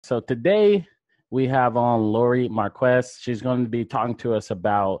So today we have on Lori Marquez. She's going to be talking to us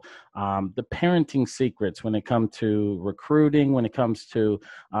about the parenting secrets when it comes to recruiting, when it comes to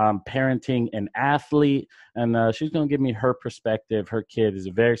parenting an athlete. And she's going to give me her perspective. Her kid is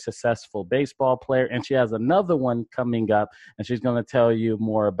a very successful baseball player, and she has another one coming up, and she's going to tell you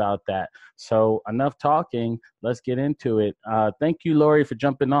more about that. So enough talking. Let's get into it. Thank you, Lori, for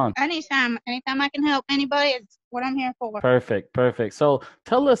jumping on. Anytime I can help anybody, it's what I'm here for. Perfect. So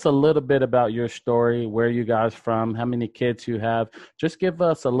tell us a little bit about your story, where you guys from, how many kids you have. Just give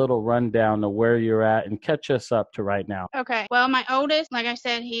us a little rundown of where you're at and catch us up to right now. Okay. Well, my oldest, like I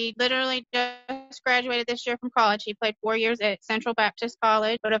said, he literally just graduated this year from college. He played 4 years at Central Baptist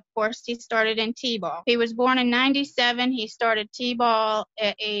College, but of course he started in T-ball. He was born in 97. He started T-ball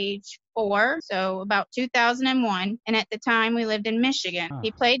at age 4, so about 2001. And at the time we lived in Michigan.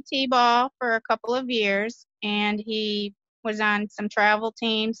 He played T-ball for a couple of years, and he was on some travel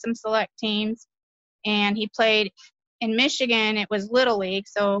teams, some select teams, and he played in Michigan. It was Little League,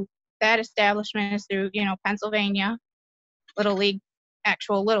 so that establishment is through, Pennsylvania,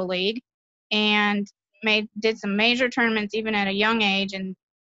 actual Little League, and did some major tournaments even at a young age, and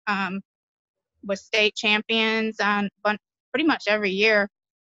was state champions on pretty much every year.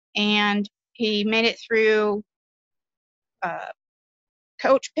 And he made it through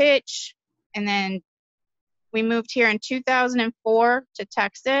coach pitch, and then we moved here in 2004 to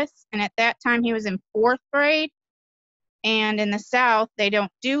Texas, and at that time he was in 4th grade. And in the South, they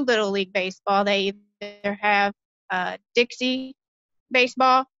don't do Little League baseball. They either have Dixie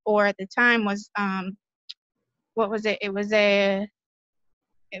baseball, or at the time was what was it? It was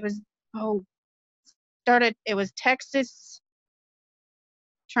Texas.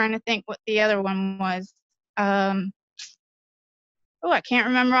 Trying to think what the other one was. I can't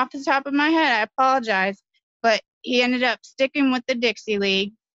remember off the top of my head. I apologize. But he ended up sticking with the Dixie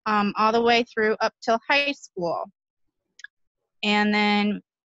League all the way through up till high school. And then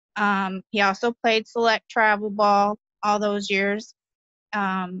he also played select travel ball all those years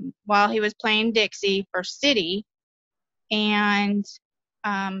while he was playing Dixie for City. And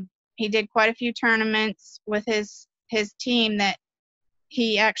he did quite a few tournaments with his team that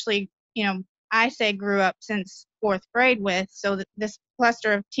he actually, I say grew up since 4th grade with. So this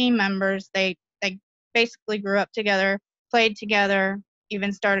cluster of team members, they basically grew up together, played together,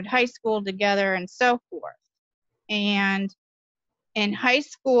 even started high school together, and so forth. And in high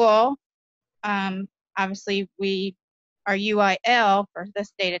school, obviously we are UIL for the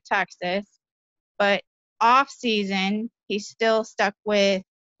state of Texas, but off season he still stuck with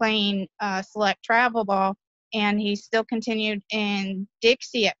playing select travel ball, and he still continued in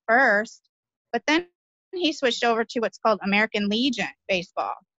Dixie at first, but then he switched over to what's called American Legion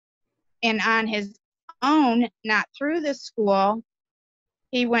baseball. And on his own, not through the school,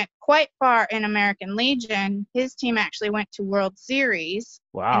 he went quite far in American Legion. His team actually went to World Series.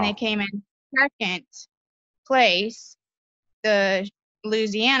 Wow. And they came in 2nd place. The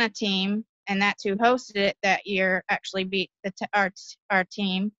Louisiana team, and that's who hosted it that year, actually beat our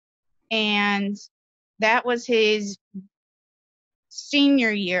team. And that was his senior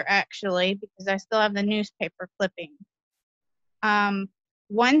year, actually, because I still have the newspaper clipping.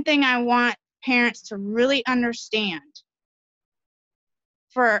 One thing I want parents to really understand,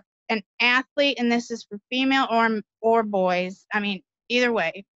 for an athlete, and this is for female or boys, I mean, either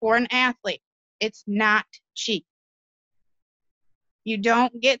way, for an athlete, it's not cheap. You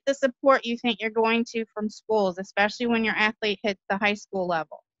don't get the support you think you're going to from schools, especially when your athlete hits the high school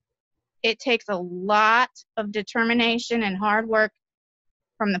level. It takes a lot of determination and hard work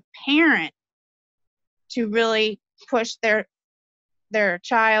from the parent to really push their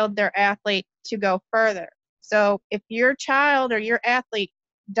child, their athlete, to go further. So if your child or your athlete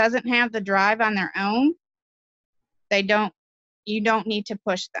doesn't have the drive on their own, you don't need to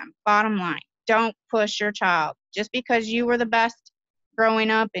push them. Bottom line, don't push your child. Just because you were the best growing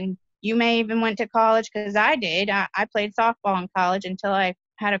up, and you may even went to college, because I did. I played softball in college until I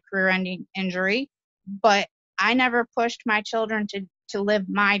had a career-ending injury, but I never pushed my children to live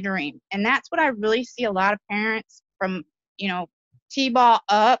my dream. And that's what I really see a lot of parents from, T-ball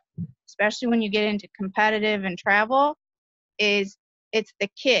up, especially when you get into competitive and travel, is it's the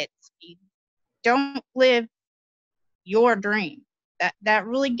kids. Don't live your dream. That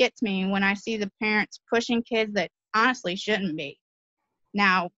really gets me when I see the parents pushing kids that honestly shouldn't be.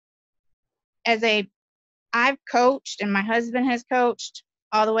 Now, I've coached, and my husband has coached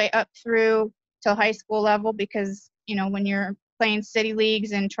all the way up through till high school level, because, when you're playing city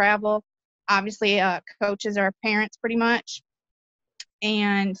leagues and travel, obviously coaches are parents pretty much.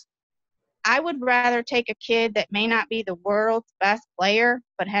 And I would rather take a kid that may not be the world's best player,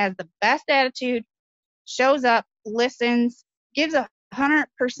 but has the best attitude, shows up, listens, gives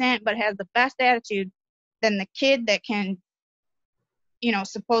 100%, but has the best attitude than the kid that can,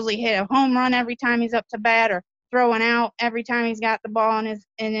 supposedly hit a home run every time he's up to bat or throwing out every time he's got the ball in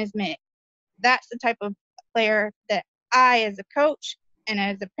his mitt. That's the type of player that I, as a coach and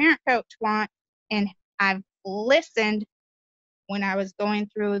as a parent coach, want. And I've listened when I was going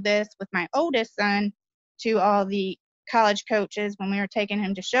through this with my oldest son to all the college coaches when we were taking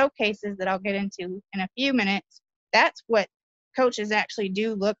him to showcases that I'll get into in a few minutes. That's what coaches actually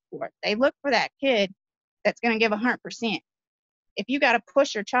do look for. They look for that kid that's going to give 100%. If you got to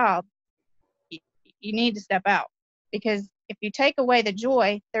push your child, you need to step out, because if you take away the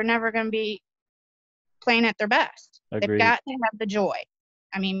joy, they're never going to be playing at their best. Agreed. They've got to have the joy.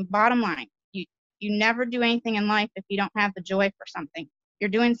 I mean, bottom line, you never do anything in life if you don't have the joy for something. You're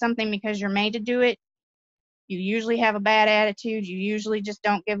doing something because you're made to do it. You usually have a bad attitude. You usually just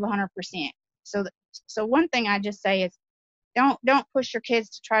don't give 100%. So one thing I just say is don't push your kids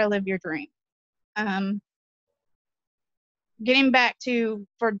to try to live your dream. Getting back to,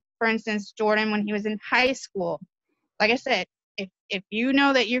 for instance, Jordan, when he was in high school, like I said, if you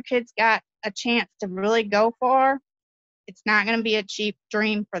know that your kid's got a chance to really go far, it's not going to be a cheap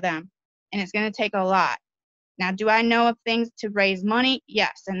dream for them, and it's going to take a lot. Now, do I know of things to raise money?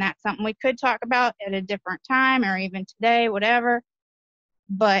 Yes, and that's something we could talk about at a different time or even today, whatever.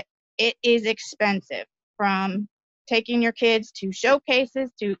 But it is expensive, from taking your kids to showcases,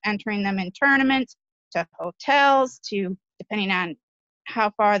 to entering them in tournaments, to hotels, to, depending on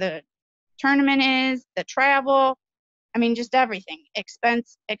how far the tournament is, the travel. I mean, just everything.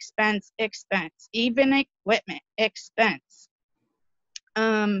 Expense, expense, expense. Even equipment, expense.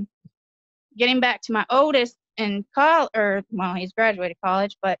 Getting back to my oldest in college, he's graduated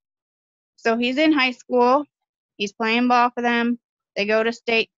college, but so he's in high school. He's playing ball for them. They go to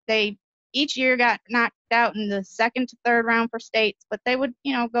state. They each year got knocked out in the second to third round for states, but they would,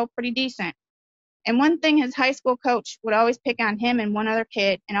 go pretty decent. And one thing his high school coach would always pick on him and one other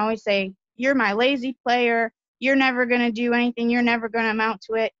kid and always say, "You're my lazy player. You're never going to do anything. You're never going to amount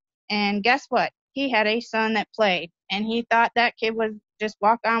to it." And guess what? He had a son that played, and he thought that kid was just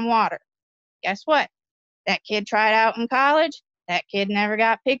walk on water. Guess what? That kid tried out in college. That kid never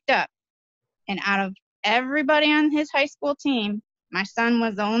got picked up. And out of everybody on his high school team, my son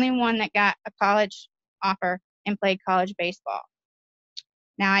was the only one that got a college offer and played college baseball.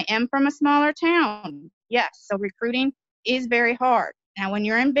 Now, I am from a smaller town. Yes, so recruiting is very hard. Now, when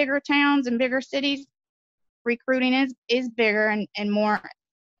you're in bigger towns and bigger cities, recruiting is bigger and more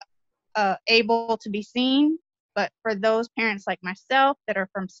able to be seen. But for those parents like myself that are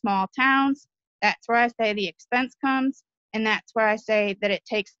from small towns, that's where I say the expense comes. And that's where I say that it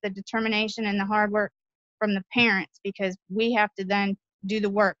takes the determination and the hard work from the parents, because we have to then do the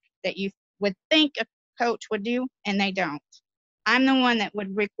work that you would think a coach would do, and they don't. I'm the one that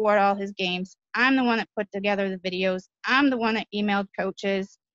would record all his games. I'm the one that put together the videos. I'm the one that emailed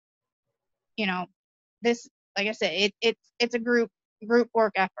coaches. This, like I said, it's a group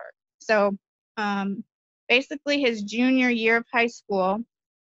work effort. So basically his junior year of high school,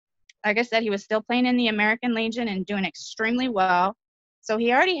 like I said, he was still playing in the American Legion and doing extremely well. So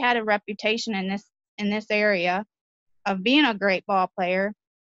he already had a reputation in this area of being a great ball player.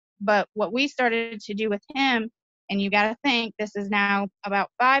 But what we started to do with him, and you got to think, this is now about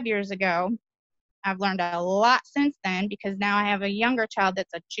 5 years ago. I've learned a lot since then, because now I have a younger child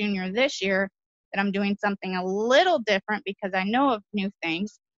that's a junior this year, that I'm doing something a little different because I know of new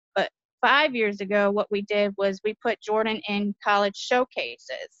things. But 5 years ago, what we did was we put Jordan in college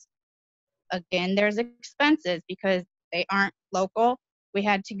showcases. Again, there's expenses because they aren't local. We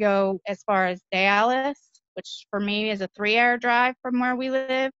had to go as far as Dallas, which for me is a 3-hour drive from where we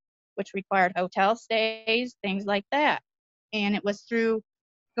live, which required hotel stays, things like that. And it was through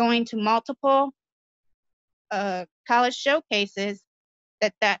going to multiple college showcases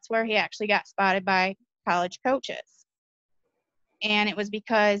that's where he actually got spotted by college coaches. And it was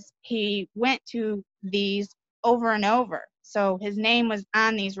because he went to these over and over. So his name was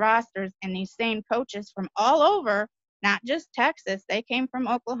on these rosters, and these same coaches from all over, not just Texas. They came from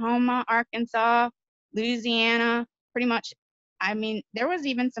Oklahoma, Arkansas, Louisiana, pretty much. I mean, there was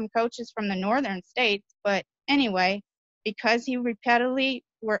even some coaches from the northern states. But anyway, because he repeatedly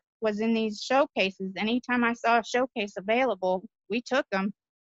was in these showcases, anytime I saw a showcase available, we took him.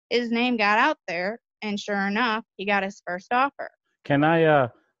 His name got out there, and sure enough, he got his first offer. Can I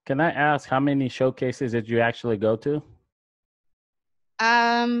ask, how many showcases did you actually go to?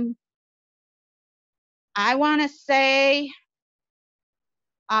 I want to say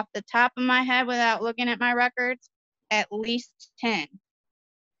off the top of my head without looking at my records, at least 10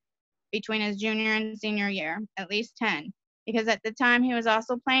 between his junior and senior year, at least 10. Because at the time he was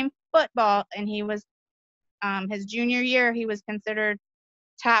also playing football, and he was his junior year, he was considered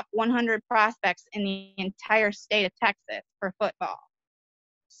top 100 prospects in the entire state of Texas for football.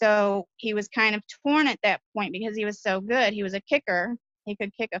 So he was kind of torn at that point because he was so good. He was a kicker. He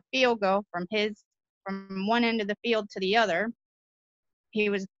could kick a field goal from one end of the field to the other. He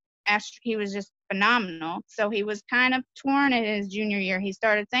was just phenomenal. So he was kind of torn in his junior year. He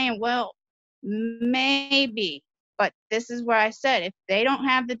started saying, well, maybe. But this is where I said, if they don't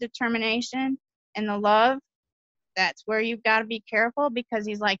have the determination and the love, that's where you've got to be careful, because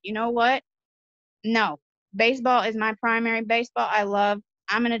he's like, you know what? No, baseball is my primary baseball.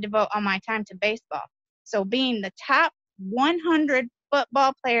 I'm going to devote all my time to baseball. So being the top 100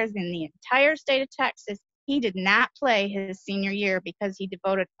 football players in the entire state of Texas, he did not play his senior year because he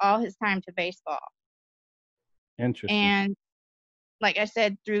devoted all his time to baseball. Interesting. And like I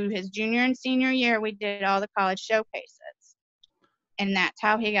said, through his junior and senior year, we did all the college showcases. And that's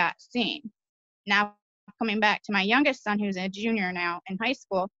how he got seen. Now, coming back to my youngest son, who's a junior now in high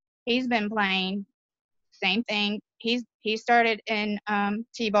school, he's been playing same thing. He started in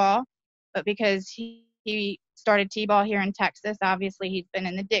T-ball, but because he started T-ball here in Texas, obviously he's been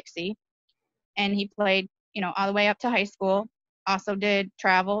in the Dixie, and he played, all the way up to high school. Also did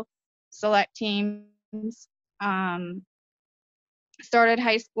travel, select teams, started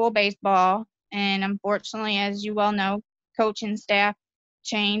high school baseball, and unfortunately, as you well know, coaching staff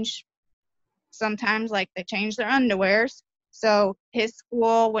change sometimes, like they change their underwears. So his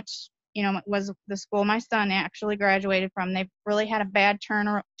school, which was the school my son actually graduated from, they've really had a bad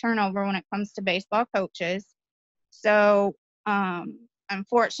turnover when it comes to baseball coaches. So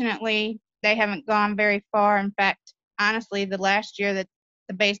unfortunately, they haven't gone very far. In fact, honestly, the last year that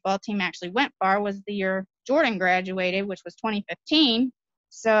the baseball team actually went far was the year Jordan graduated, which was 2015.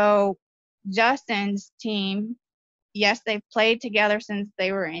 So Justin's team, yes, they've played together since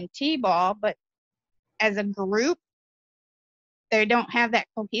they were in T-ball, but as a group, they don't have that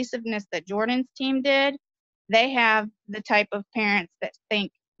cohesiveness that Jordan's team did. They have the type of parents that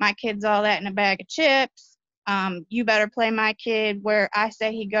think my kid's all that in a bag of chips. You better play my kid where I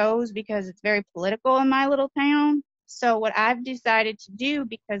say he goes, because it's very political in my little town. So what I've decided to do,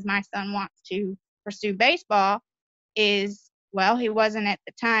 because my son wants to pursue baseball, is, well, he wasn't at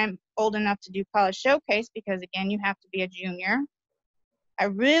the time old enough to do college showcase because, again, you have to be a junior. I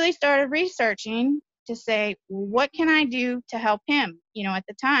really started researching to say, what can I do to help him? At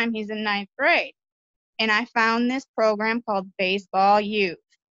the time, he's in 9th grade. And I found this program called Baseball Youth.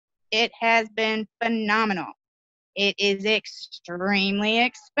 It has been phenomenal. It is extremely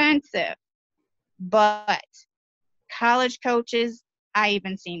expensive. But college coaches, I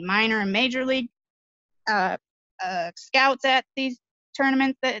even seen minor and major league scouts at these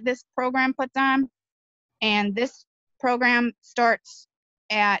tournaments that this program puts on. And this program starts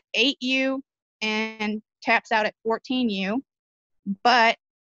at 8U and taps out at 14U, but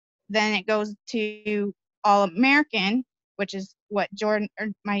then it goes to All-American, which is what Jordan, or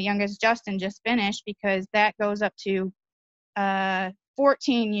my youngest Justin, just finished, because that goes up to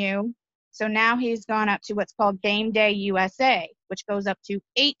 14U. So now he's gone up to what's called Game Day USA, which goes up to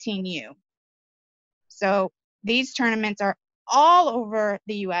 18U. So these tournaments are all over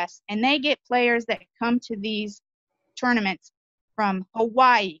the U.S., and they get players that come to these tournaments from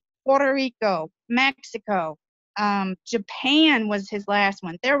Hawaii, Puerto Rico, Mexico. Japan was his last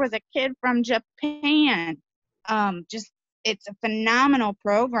one. There was a kid from Japan. It's a phenomenal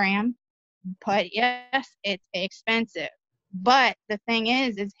program, but yes, it's expensive. But the thing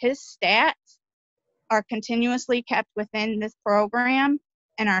is his stats are continuously kept within this program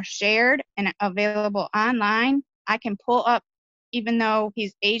and are shared and available online. I can pull up, even though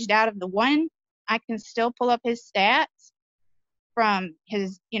he's aged out of the one, I can still pull up his stats from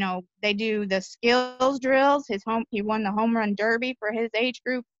his, they do the skills drills. He won the home run derby for his age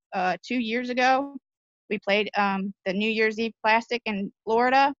group 2 years ago. We played the New Year's Eve Classic in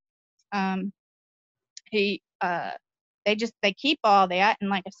Florida. They keep all that, and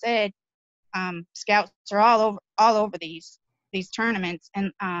like I said, scouts are all over these tournaments,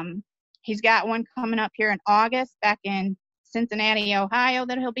 and he's got one coming up here in August back in Cincinnati, Ohio,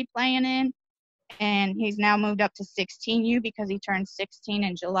 that he'll be playing in. And he's now moved up to 16U because he turned 16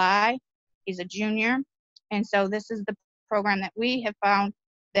 in July. He's a junior. And so this is the program that we have found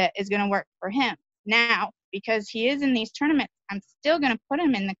that is going to work for him. Now, because he is in these tournaments, I'm still going to put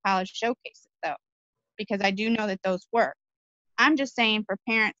him in the college showcases, though, because I do know that those work. I'm just saying for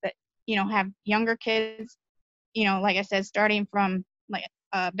parents that, have younger kids, like I said, starting from like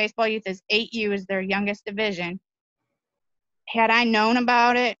baseball youth is 8U is their youngest division. Had I known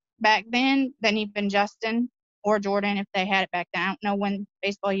about it back then even Justin or Jordan, if they had it back then, I don't know when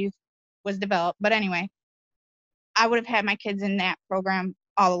baseball youth was developed, but anyway, I would have had my kids in that program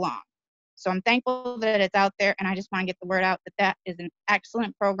all along. So I'm thankful that it's out there, and I just want to get the word out that is an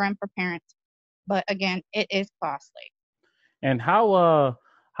excellent program for parents. But again, it is costly. And how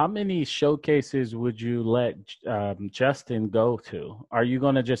many showcases would you let Justin go to? Are you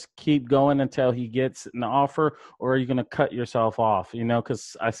going to just keep going until he gets an offer, or are you going to cut yourself off? You know,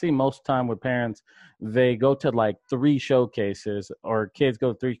 because I see most time with parents, they go to like 3 showcases, or kids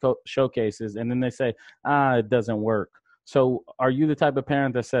go to 3 showcases, and then they say, it doesn't work. So are you the type of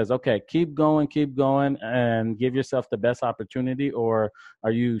parent that says, okay, keep going, and give yourself the best opportunity, or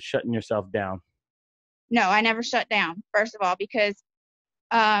are you shutting yourself down? No, I never shut down, first of all, because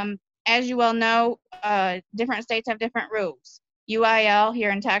as you well know, different states have different rules. UIL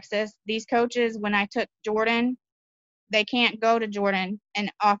here in Texas, these coaches, when I took Jordan, they can't go to Jordan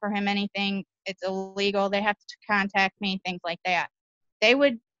and offer him anything. It's illegal. They have to contact me, things like that.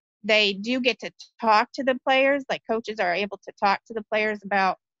 They do get to talk to the players, like coaches are able to talk to the players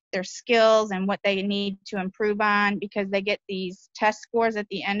about their skills and what they need to improve on, because they get these test scores at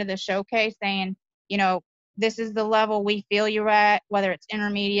the end of the showcase saying, you know, this is the level we feel you're at, whether it's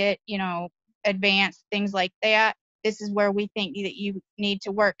intermediate, you know, advanced, things like that. This is where we think that you need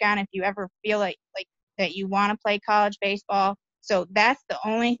to work on if you ever feel like that you want to play college baseball. So that's the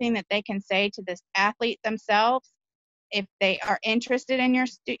only thing that they can say to this athlete themselves. If they are interested in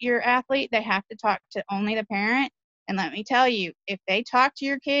your athlete, they have to talk to only the parent. And let me tell you, if they talk to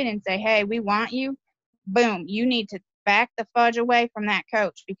your kid and say, hey, we want you, boom, you need to back the fudge away from that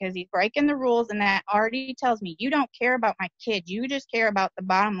coach, because he's breaking the rules, and that already tells me you don't care about my kid. You just care about the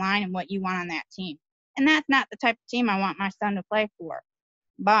bottom line and what you want on that team. And that's not the type of team I want my son to play for,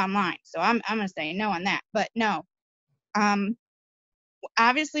 bottom line. So I'm going to say no on that. But no,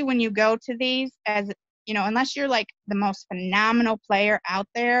 obviously when you go to these, as you know, unless you're like the most phenomenal player out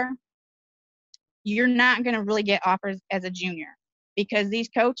there, you're not going to really get offers as a junior, because these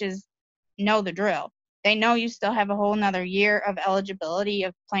coaches know the drill. They know you still have a whole nother year of eligibility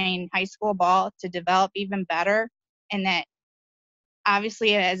of playing high school ball to develop even better. And that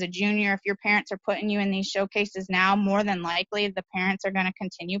obviously as a junior, if your parents are putting you in these showcases now, more than likely the parents are going to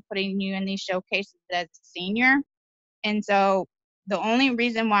continue putting you in these showcases as a senior. And so the only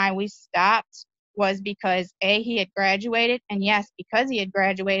reason why we stopped was because he had graduated, and yes, because he had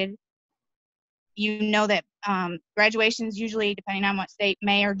graduated, you know that graduations usually, depending on what state,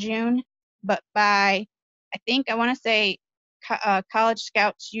 May or June, but by, I want to say college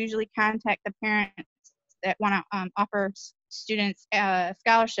scouts usually contact the parents that want to offer students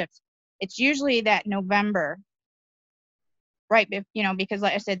scholarships. It's usually that November, right? You know, because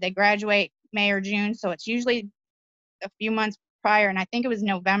like I said, they graduate May or June, so it's usually a few months prior, and I think it was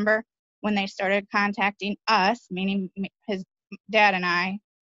November when they started contacting us, meaning his dad and I,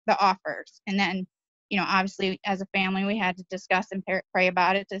 the offers. And then, you know, obviously as a family, we had to discuss and pray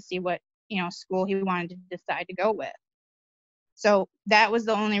about it to see what, you know, school he wanted to decide to go with. So that was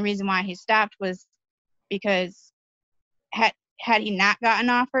the only reason why he stopped, was because had he not gotten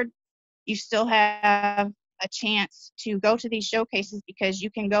offered, you still have a chance to go to these showcases, because you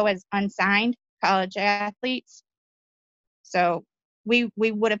can go as unsigned college athletes. So we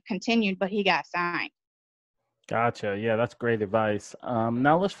would have continued, but he got signed. Gotcha. Yeah, that's great advice.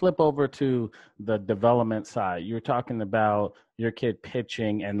 Now let's flip over to the development side. You were talking about your kid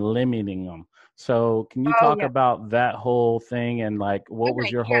pitching and limiting them. So can you Oh talk yeah. about that whole thing and like what was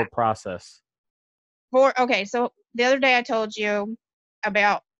Okay, your yeah. whole process? Okay, so the other day I told you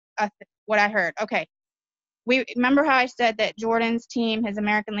about what I heard. Okay, we remember how I said that Jordan's team, his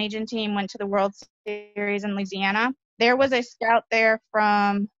American Legion team, went to the World Series in Louisiana. There was a scout there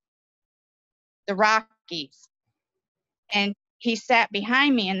from the Rockies, and he sat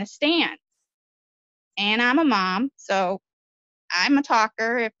behind me in the stands. And I'm a mom, so I'm a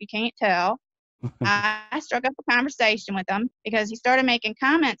talker, if you can't tell. I struck up a conversation with him because he started making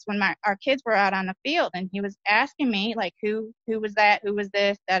comments when our kids were out on the field, and he was asking me like, who was that, who was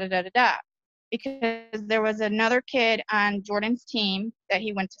this, da da da da da, because there was another kid on Jordan's team that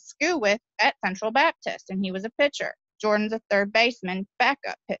he went to school with at Central Baptist, and he was a pitcher. Jordan's a third baseman,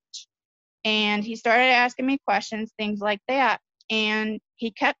 backup pitch, and he started asking me questions, things like that, and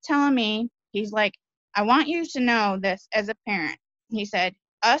he kept telling me, he's like, I want you to know this as a parent. He said,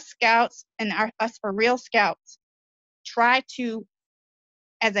 us scouts and us for real scouts try to,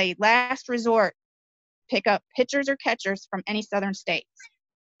 as a last resort, pick up pitchers or catchers from any southern states.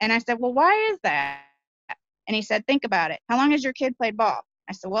 And I said, well, why is that? And he said, think about it. How long has your kid played ball?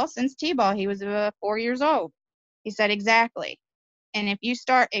 I said, well, since T-ball, he was 4 years old. He said, exactly. And if you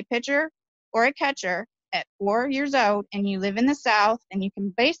start a pitcher or a catcher at 4 years old and you live in the South and you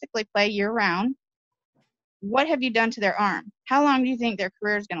can basically play year-round, what have you done to their arm? How long do you think their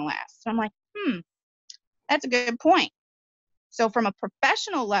career is going to last? So I'm like, that's a good point. So from a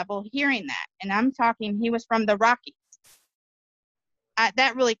professional level, hearing that, and I'm talking, he was from the Rockies,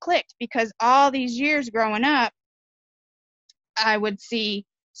 that really clicked, because all these years growing up, I would see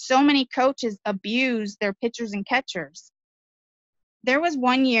so many coaches abuse their pitchers and catchers. There was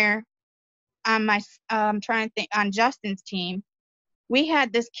one year on my, I'm trying to think, on Justin's team, we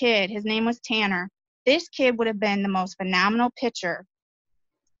had this kid, his name was Tanner. This kid would have been the most phenomenal pitcher.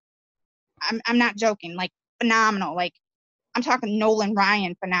 I'm not joking, like phenomenal. Like, I'm talking Nolan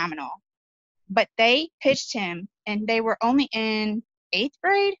Ryan phenomenal. But they pitched him, and they were only in 8th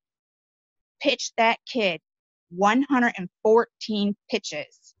grade, pitched that kid 114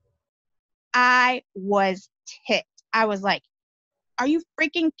 pitches. I was ticked. I was like, are you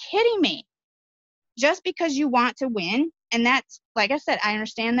freaking kidding me? Just because you want to win, and that's, like I said, I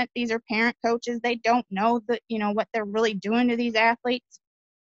understand that these are parent coaches. They don't know that, what they're really doing to these athletes.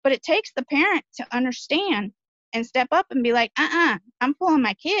 But it takes the parent to understand and step up and be like, I'm pulling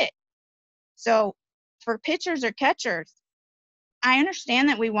my kid. So for pitchers or catchers, I understand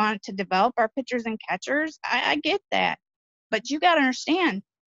that we want to develop our pitchers and catchers. I get that. But you got to understand,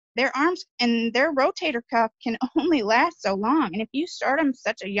 their arms and their rotator cuff can only last so long. And if you start them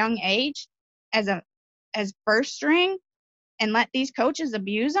such a young age as first string and let these coaches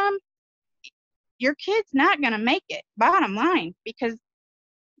abuse them, your kid's not going to make it, bottom line, because,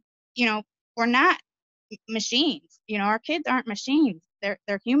 we're not machines. Our kids aren't machines.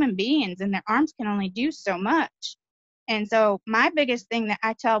 They're human beings, and their arms can only do so much. And so my biggest thing that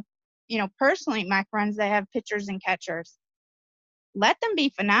I tell, personally, my friends that have pitchers and catchers, let them be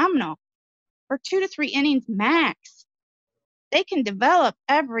phenomenal for 2 to 3 innings max. They can develop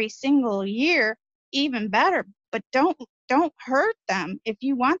every single year even better, but don't hurt them if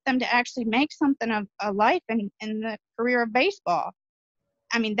you want them to actually make something of a life in the career of baseball.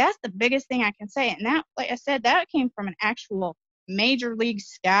 I mean, that's the biggest thing I can say. And that, like I said, that came from an actual major league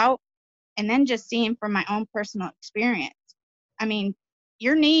scout, and then just seeing from my own personal experience. I mean,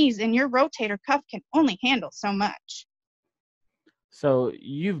 your knees and your rotator cuff can only handle so much. So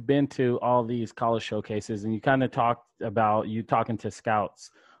you've been to all these college showcases, and you kind of talked about you talking to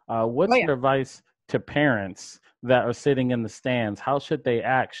scouts. What's your advice to parents that are sitting in the stands? How should they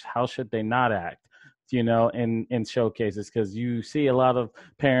act? How should they not act? In showcases, because you see a lot of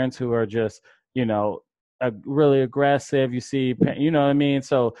parents who are just, really aggressive. You see, what I mean?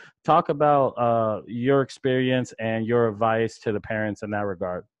 So talk about your experience and your advice to the parents in that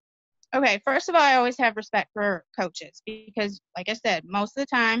regard. Okay, first of all, I always have respect for coaches because, like I said, most of the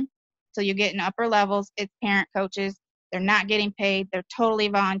time, till you get in upper levels, it's parent coaches. They're not getting paid. They're totally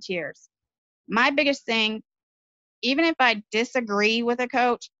volunteers. My biggest thing, even if I disagree with a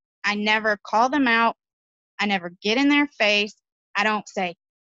coach, I never call them out. I never get in their face. I don't say,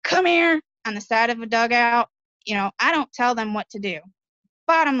 come here on the side of a dugout. I don't tell them what to do.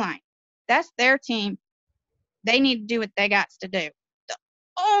 Bottom line, that's their team. They need to do what they got to do. The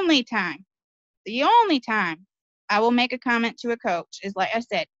only time I will make a comment to a coach is, like I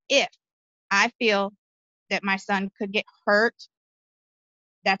said, if I feel that my son could get hurt,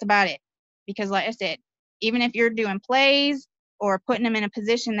 that's about it. Because, like I said, even if you're doing plays or putting him in a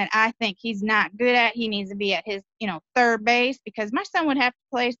position that I think he's not good at, he needs to be at his, third base, because my son would have to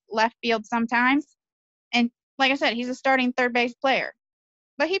play left field sometimes. And like I said, he's a starting third base player,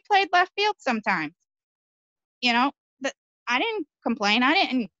 but he played left field sometimes. I didn't complain.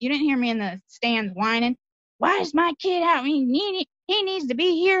 You didn't hear me in the stands whining, why is my kid out? He needs to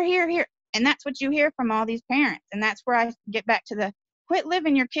be here, here, here. And that's what you hear from all these parents. And that's where I get back to quit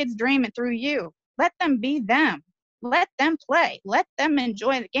living your kid's dream and through you. Let them be them. Let them play. Let them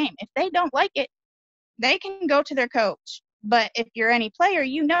enjoy the game. If they don't like it, they can go to their coach. But if you're any player,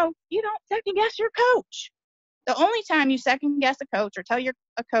 you don't second guess your coach. The only time you second guess a coach or tell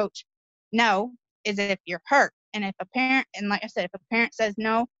a coach no is if you're hurt. And if a parent, and like I said, if a parent says,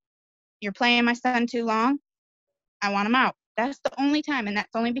 no, you're playing my son too long, I want him out. That's the only time. And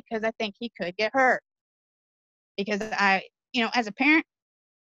that's only because I think he could get hurt. Because as a parent,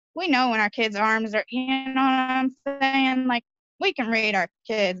 we know when our kids' arms are, what I'm saying? Like, we can read our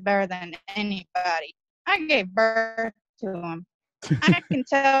kids better than anybody. I gave birth to them. I can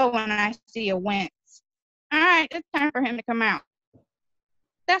tell when I see a wince. All right, it's time for him to come out.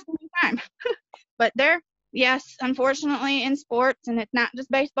 That's the time. But yes, unfortunately in sports, and it's not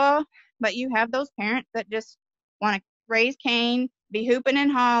just baseball, but you have those parents that just want to raise Cain, be hooping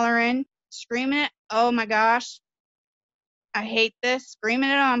and hollering, screaming at, oh my gosh, I hate this, screaming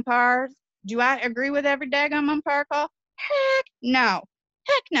at umpires. Do I agree with every daggum umpire call? Heck no.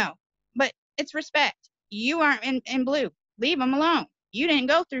 Heck no. But it's respect. You aren't in blue. Leave them alone. You didn't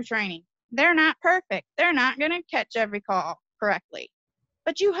go through training. They're not perfect. They're not going to catch every call correctly.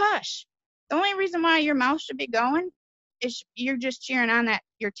 But you hush. The only reason why your mouth should be going is you're just cheering on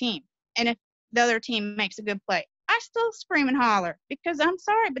your team. And if the other team makes a good play, I still scream and holler because I'm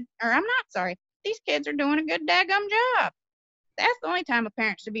sorry, or I'm not sorry. These kids are doing a good daggum job. That's the only time a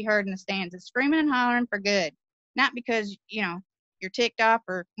parent should be heard in the stands, is screaming and hollering for good, not because you're ticked off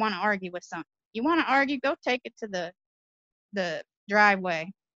or want to argue with something. You want to argue, go take it to the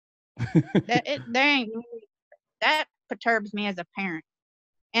driveway. That perturbs me as a parent,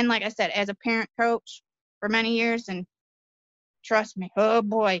 and like I said, as a parent coach for many years, and trust me, oh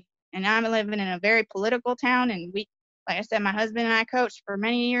boy, and I'm living in a very political town, and like I said, my husband and I coached for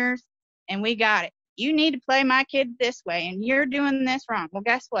many years, and we got it. You need to play my kid this way, and you're doing this wrong. Well,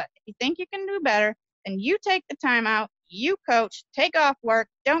 guess what? If you think you can do better, then you take the time out, you coach, take off work,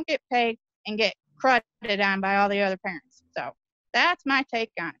 don't get paid, and get crudted on by all the other parents. So that's my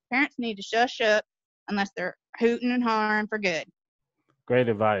take on it. Parents need to shush up unless they're hooting and hollering for good. Great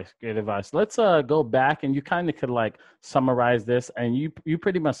advice. Great advice. Let's go back, and you kind of could like summarize this, and you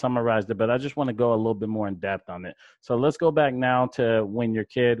pretty much summarized it, but I just want to go a little bit more in depth on it. So let's go back now to when your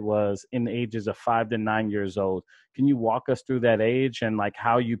kid was in the ages of 5 to 9 years old. Can you walk us through that age and like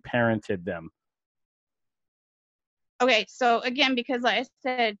how you parented them? Okay, so again, because like I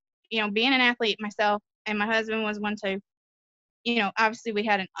said, being an athlete myself, and my husband was one too, obviously we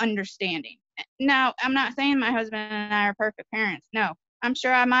had an understanding. Now, I'm not saying my husband and I are perfect parents. No, I'm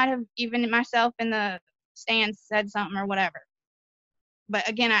sure I might have even myself in the stands said something or whatever. But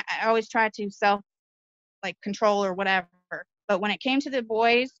again, I always try to control or whatever. But when it came to the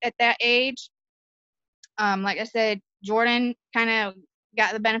boys at that age, like I said, Jordan kind of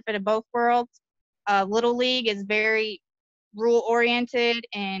got the benefit of both worlds. Little League is very rule oriented,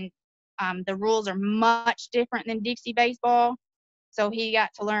 and the rules are much different than Dixie baseball. So he got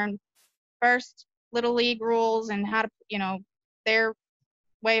to learn first Little League rules and how to, their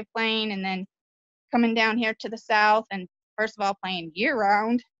way of playing, and then coming down here to the South, and first of all playing year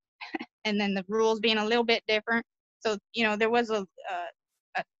round, and then the rules being a little bit different. So there was a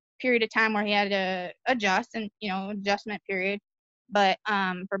period of time where he had to adjust, and adjustment period. But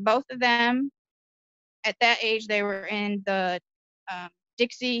for both of them at that age, they were in the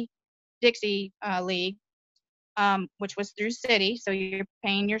Dixie League, which was through city. So you're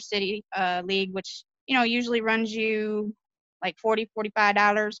paying your city league, which usually runs you like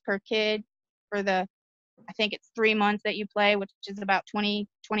 $45 per kid for I think it's 3 months that you play, which is about 20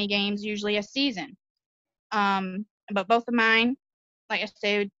 games usually a season. But both of mine, like I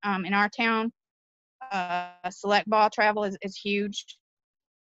said, in our town, select ball travel is huge,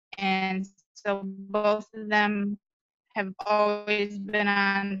 and so both of them have always been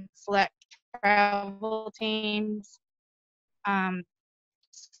on select travel teams.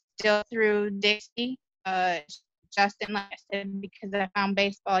 Still through Dixie, Justin, like I said, because I found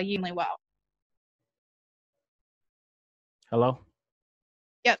baseball really well. Hello?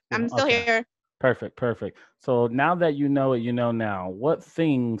 Yep, I'm still here. Perfect. So now that you know what you know now, what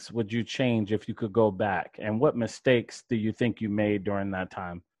things would you change if you could go back? And what mistakes do you think you made during that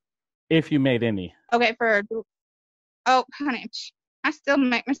time? If you made any. Okay, honey, I still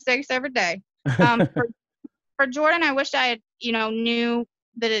make mistakes every day. For Jordan, I wish I had, knew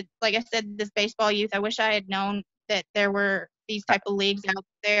that like I said, this baseball youth, I wish I had known that there were these type of leagues out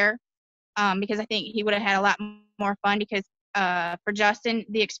there, because I think he would have had a lot more fun. Because for Justin,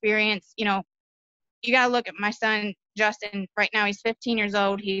 the experience, you got to look at my son, Justin. Right now, he's 15 years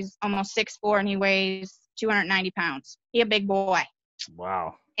old. He's almost 6'4", and he weighs 290 pounds. He a big boy.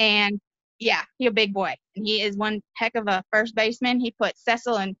 Wow. And yeah, he a big boy. And he is one heck of a first baseman. He put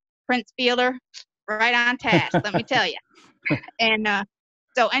Cecil and Prince Fielder right on task, let me tell you. And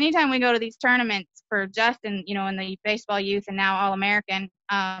so anytime we go to these tournaments for Justin, in the baseball youth and now All-American,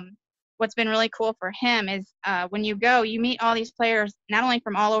 what's been really cool for him is when you go, you meet all these players, not only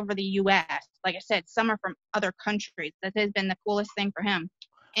from all over the U.S., like I said, some are from other countries. That has been the coolest thing for him.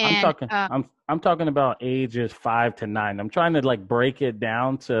 And I'm talking about ages 5 to 9. I'm trying to like break it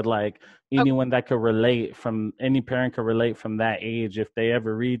down to like anyone that could relate, from any parent could relate from that age. If they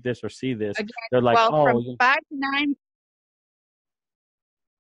ever read this or see this, again, they're like, well, from 5 to 9.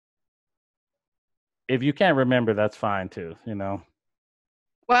 If you can't remember, that's fine too.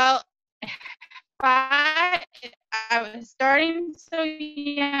 Well, 5. I was starting so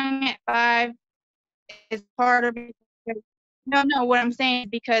young at 5 is harder because No. What I'm saying is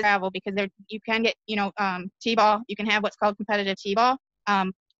because travel, because there you can get, t-ball. You can have what's called competitive t-ball.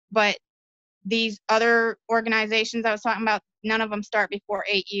 But these other organizations I was talking about, none of them start before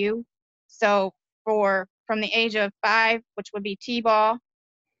 8U. So from the age of 5, which would be t-ball,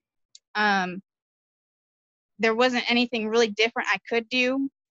 there wasn't anything really different I could do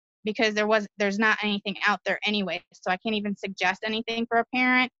because there's not anything out there anyway. So I can't even suggest anything for a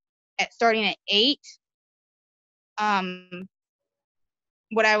parent starting at 8.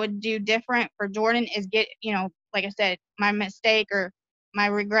 What I would do different for Jordan is get, like I said, my mistake or my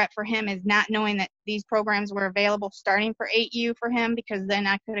regret for him is not knowing that these programs were available starting for 8U for him, because then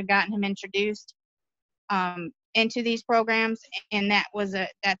I could have gotten him introduced into these programs. And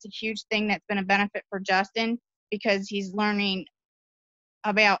that's a huge thing that's been a benefit for Justin, because he's learning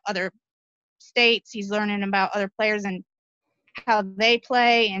about other states. He's learning about other players and how they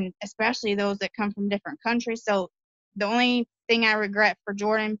play, and especially those that come from different countries. So the only thing I regret for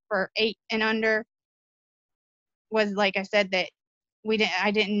Jordan for 8 and under was, like I said, that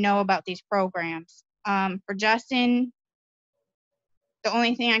I didn't know about these programs. For Justin, the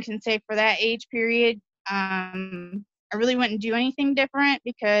only thing I can say for that age period, I really wouldn't do anything different,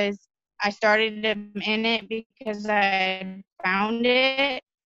 because I started him in it because I found it,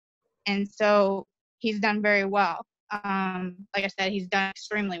 and so he's done very well. Like I said, he's done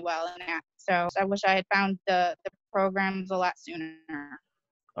extremely well in that. So I wish I had found the programs a lot sooner.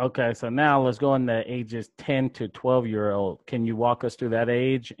 Okay, so now let's go into ages 10 to 12-year-old. Can you walk us through that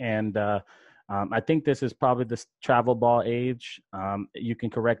age? And I think this is probably the travel ball age. You can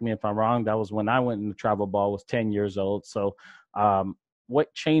correct me if I'm wrong. That was when I went in the travel ball, was 10 years old. So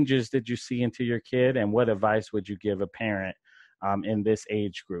what changes did you see into your kid, and what advice would you give a parent in this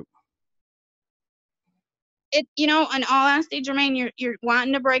age group? In all honesty, Jermaine, you're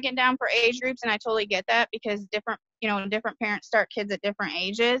wanting to break it down for age groups, and I totally get that, because different parents start kids at different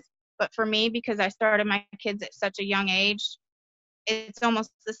ages. But for me, because I started my kids at such a young age, it's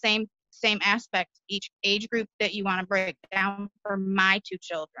almost the same aspect each age group that you want to break down for my 2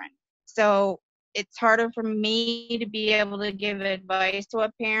 children. So it's harder for me to be able to give advice to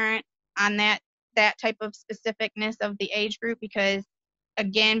a parent on that type of specificness of the age group, because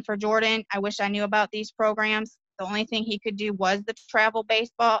again, for Jordan, I wish I knew about these programs. The only thing he could do was the travel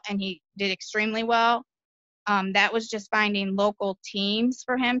baseball, and he did extremely well. That was just finding local teams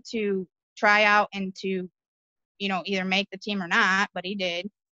for him to try out and to, either make the team or not, but he did.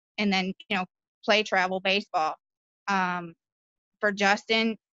 And then, play travel baseball. For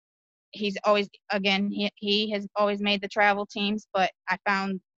Justin, he's always, again, he has always made the travel teams, but I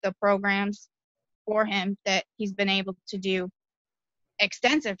found the programs for him that he's been able to do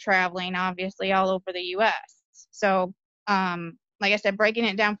extensive traveling, obviously, all over the U.S. So, like I said, breaking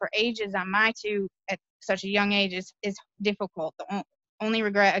it down for ages on my 2 at such a young age is difficult. The only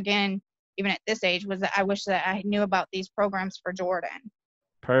regret, again, even at this age, was that I wish that I knew about these programs for Jordan.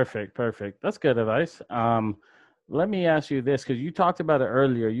 Perfect. That's good advice. Let me ask you this, because you talked about it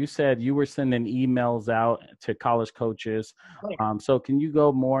earlier. You said you were sending emails out to college coaches. So can you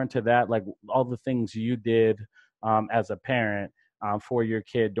go more into that, like all the things you did as a parent for your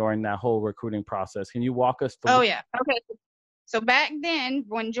kid during that whole recruiting process? Can you walk us through? Oh, yeah. Okay. So back then,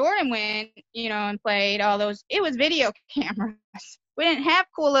 when Jordan went, and played all those, it was video cameras. We didn't have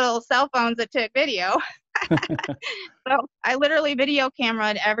cool little cell phones that took video. So I literally video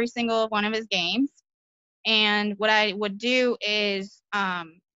cameraed every single one of his games. And what I would do is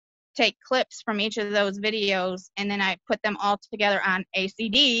take clips from each of those videos, and then I put them all together on a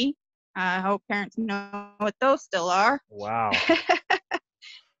CD. I hope parents know what those still are. Wow.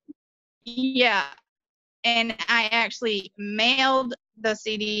 Yeah. And I actually mailed the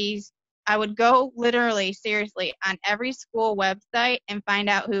CDs. I would go literally, seriously, on every school website and find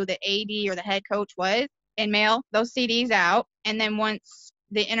out who the AD or the head coach was and mail those CDs out. And then once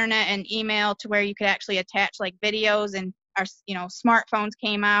the internet and email to where you could actually attach like videos, and our smartphones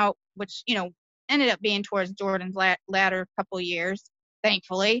came out, which ended up being towards Jordan's latter couple years,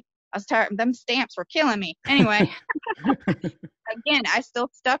 thankfully. I was tired. Them stamps were killing me. Anyway, again, I still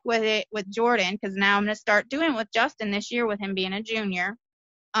stuck with it with Jordan, because now I'm going to start doing it with Justin this year with him being a junior.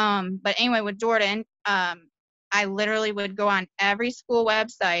 But anyway, with Jordan, I literally would go on every school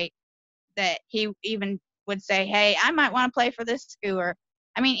website that he even would say, hey, I might want to play for this school. Or,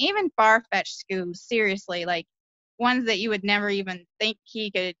 I mean, even far-fetched schools, seriously, like ones that you would never even think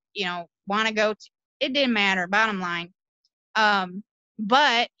he could, want to go to. It didn't matter, bottom line.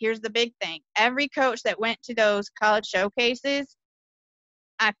 But here's the big thing. Every coach that went to those college showcases,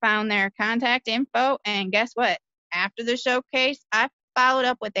 I found their contact info, and guess what? After the showcase, I followed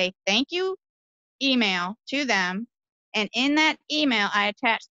up with a thank you email to them And in that email, I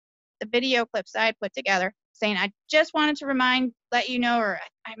attached the video clips I had put together saying, I just wanted to let you know, or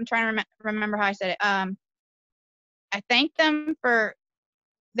I'm trying to remember how I said it. I thank them for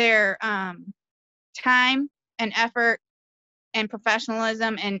their time and effort and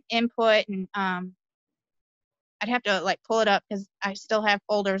professionalism and input. And I'd have to like pull it up because I still have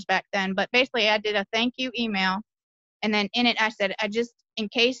folders back then. But basically, I did a thank you email. And then in it, I said, in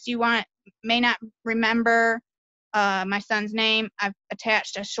case you may not remember my son's name, I've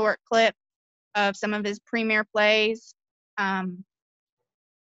attached a short clip of some of his premier plays.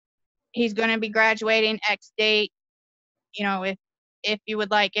 He's going to be graduating X date. You know, if you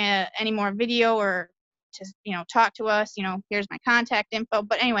would like any more video or to, talk to us, here's my contact info.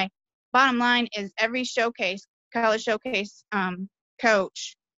 But anyway, bottom line is every college showcase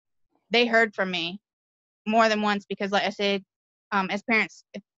coach, they heard from me more than once because, like I said, as parents,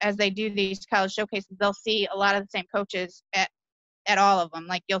 as they do these college showcases, they'll see a lot of the same coaches at all of them.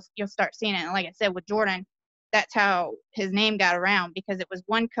 Like you'll start seeing it. And like I said, with Jordan, that's how his name got around, because it was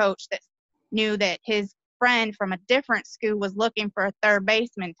one coach that knew that his friend from a different school was looking for a third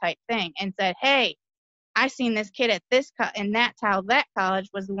baseman type thing and said, hey, I seen this kid at this and that's how that college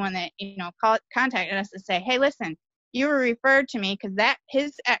was the one that, contacted us to say, hey, listen, you were referred to me because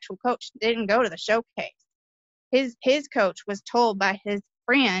his actual coach didn't go to the showcase. His coach was told by his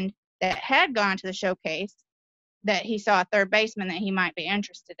friend that had gone to the showcase that he saw a third baseman that he might be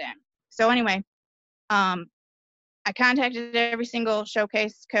interested in. So anyway, I contacted every single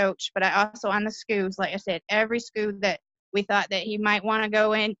showcase coach, but I also on the schools, like I said, every school that we thought that he might want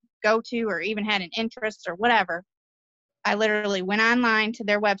to go to, or even had an interest or whatever. I literally went online to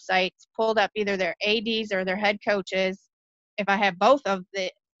their websites, pulled up either their ADs or their head coaches. If I have both of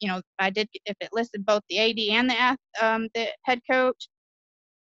the, if it listed both the AD and the head coach,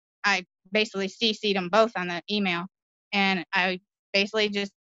 I basically CC'd them both on the email. And I basically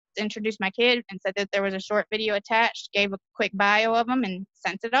just introduced my kid and said that there was a short video attached, gave a quick bio of them, and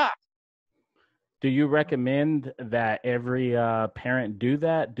sent it off. Do you recommend that every parent do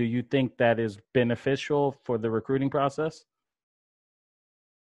that? Do you think that is beneficial for the recruiting process?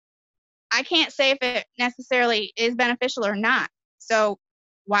 I can't say if it necessarily is beneficial or not. So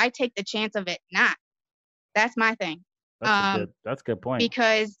why take the chance of it not? That's my thing. That's a good point.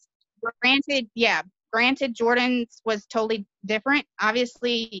 Because granted, Jordan's was totally different.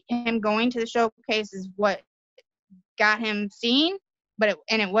 Obviously, him going to the showcase is what got him seen,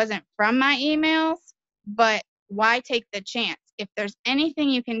 and it wasn't from my emails. But why take the chance? If there's anything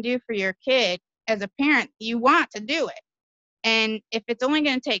you can do for your kid as a parent, you want to do it. And if it's only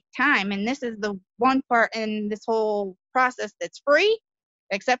going to take time, and this is the one part in this whole process that's free,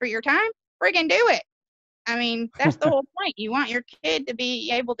 except for your time, friggin' do it. I mean, that's the whole point. You want your kid to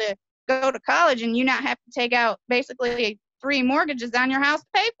be able to go to college and you not have to take out basically 3 mortgages on your house to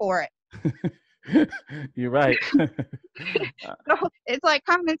pay for it. You're right. So it's like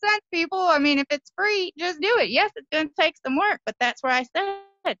common sense, people. I mean, if it's free, just do it. Yes, it's going to take some work, but that's where I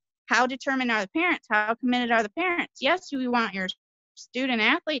said, how determined are the parents? How committed are the parents? Yes, you want your student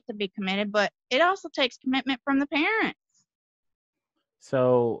athlete to be committed, but it also takes commitment from the parents.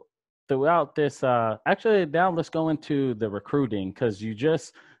 So throughout this, actually now let's go into the recruiting, because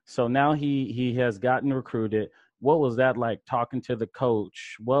so now he has gotten recruited. What was that like, talking to the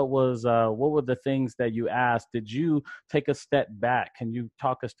coach? What were the things that you asked? Did you take a step back? Can you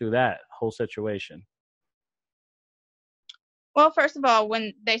talk us through that whole situation? Well, first of all,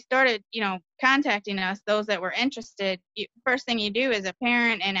 when they started, contacting us, those that were interested, first thing you do as a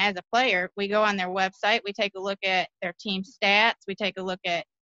parent and as a player, we go on their website, we take a look at their team stats, we take a look at,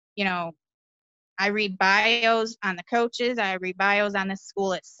 I read bios on the coaches, I read bios on the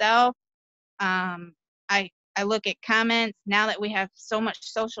school itself. I look at comments now that we have so much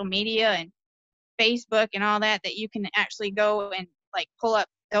social media and Facebook and all that you can actually go and like pull up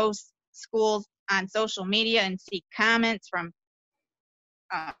those schools on social media and see comments from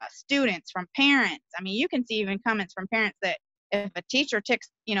students, from parents. I mean, you can see even comments from parents that if a teacher ticks,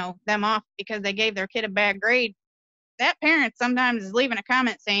 them off because they gave their kid a bad grade, that parent sometimes is leaving a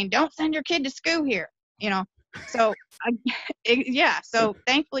comment saying, don't send your kid to school here, So, so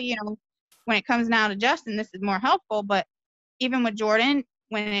thankfully, when it comes now to Justin, this is more helpful. But even with Jordan,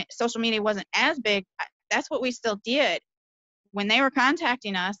 when social media wasn't as big, that's what we still did. When they were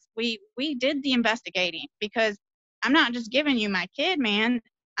contacting us, we did the investigating, because I'm not just giving you my kid, man.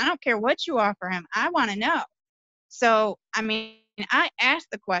 I don't care what you offer him. I want to know. So, I mean, I asked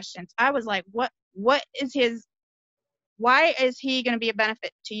the questions. I was like, why is he going to be a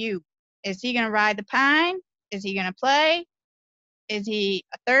benefit to you? Is he going to ride the pine? Is he going to play? Is he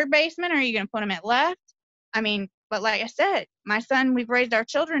a third baseman? Or are you going to put him at left? I mean, But like I said, my son, we've raised our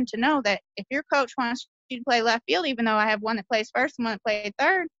children to know that if your coach wants you to play left field, even though I have one that plays first and one that plays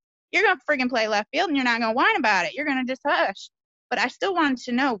third, you're going to friggin' play left field and you're not going to whine about it. You're going to just hush. But I still wanted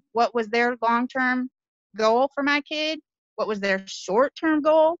to know what was their long-term goal for my kid? What was their short-term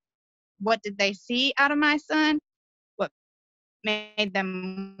goal? What did they see out of my son? What made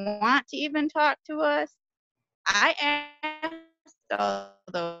them want to even talk to us? I asked all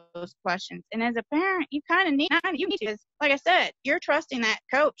those questions. And as a parent, you kind of need to, because like I said, you're trusting that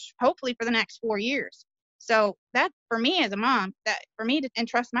coach, hopefully for the next 4 years. So that, for me as a mom, that for me to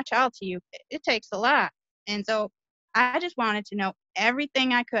entrust my child to you, it takes a lot. And so I just wanted to know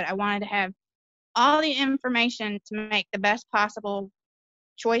everything I could. I wanted to have all the information to make the best possible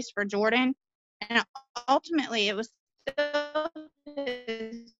choice for Jordan. And ultimately, it was still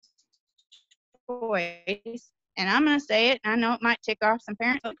his choice. And I'm going to say it, and I know it might tick off some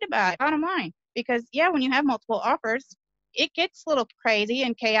parents, but about it, bottom line. Because, yeah, when you have multiple offers, it gets a little crazy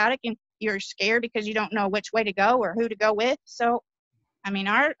and chaotic, and you're scared because you don't know which way to go or who to go with. So, I mean,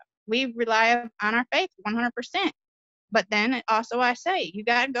 we rely on our faith 100%. But then also I say, you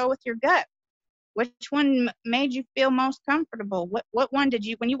got to go with your gut. Which one made you feel most comfortable? What one did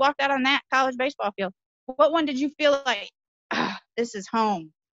you, when you walked out on that college baseball field, what one did you feel like, this is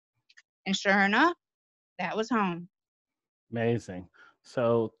home? And sure enough, that was home. Amazing.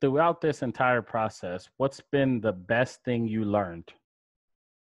 So throughout this entire process, what's been the best thing you learned?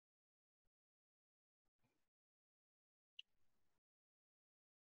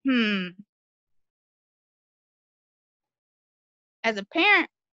 As a parent,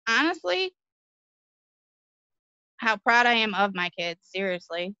 honestly, how proud I am of my kids,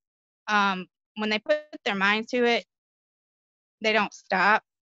 seriously. When they put their minds to it, they don't stop.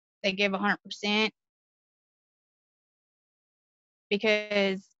 They give 100%,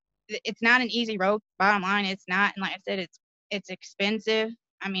 because it's not an easy road. Bottom line, it's not. And like I said, it's expensive.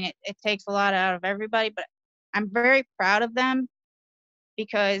 I mean, it takes a lot out of everybody, but I'm very proud of them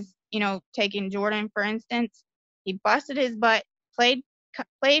because, taking Jordan, for instance, he busted his butt, played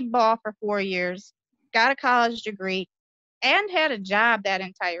ball for 4 years, got a college degree, and had a job that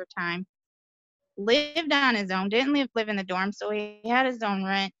entire time, lived on his own, didn't live in the dorm, so he had his own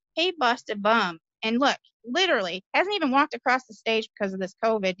rent. He busted bum. And look, literally, hasn't even walked across the stage because of this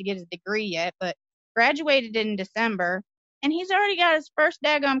COVID to get his degree yet, but graduated in December, and he's already got his first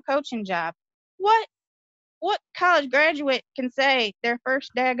daggum coaching job. What college graduate can say their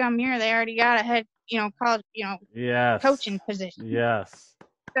first daggum year they already got a head, college, Yes. coaching position? Yes.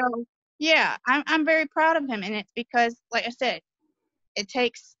 So yeah, I'm very proud of him, and it's because, like I said, it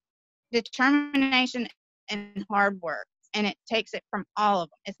takes determination and hard work, and it takes it from all of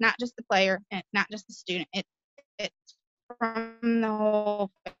them. It's not just the player, and it's not just the student. It's from the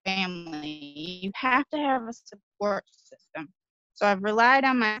whole family. You have to have a support system. So I've relied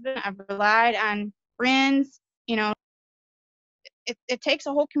on my husband. I've relied on friends. It takes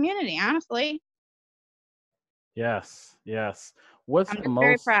a whole community, honestly. Yes. Yes. What's I'm the just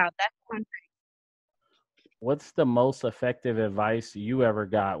very most proud. That's one What's the most effective advice you ever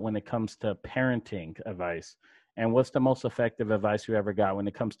got when it comes to parenting advice? And what's the most effective advice you ever got when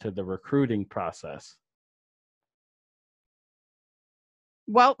it comes to the recruiting process?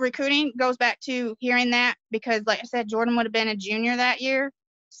 Well, recruiting goes back to hearing that, because, like I said, Jordan would have been a junior that year.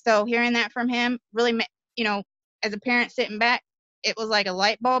 So hearing that from him really, as a parent sitting back, it was like a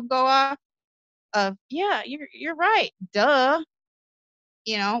light bulb go off of, yeah, you're right. Duh.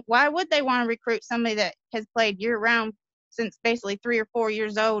 Why would they want to recruit somebody that has played year round since basically 3 or 4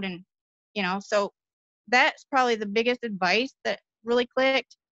 years old? And, so that's probably the biggest advice that really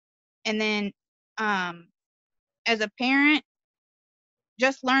clicked. And then, as a parent,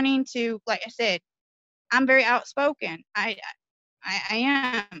 just learning to, like I said, I'm very outspoken. I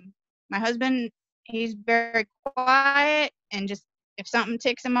am. My husband, he's very quiet, and just if something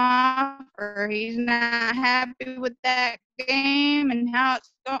ticks him off or he's not happy with that game and how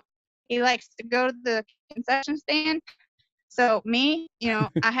it's going, he likes to go to the concession stand. So me,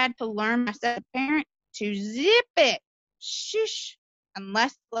 I had to learn myself as a parent to zip it. Shush.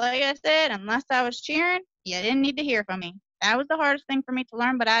 Unless, like I said, unless I was cheering, you didn't need to hear from me. That was the hardest thing for me to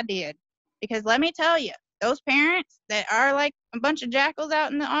learn, but I did. Because let me tell you, those parents that are like a bunch of jackals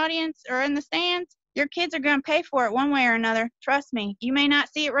out in the audience or in the stands, your kids are going to pay for it one way or another. Trust me. You may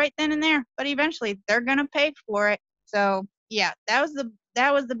not see it right then and there, but eventually they're going to pay for it. So yeah, that was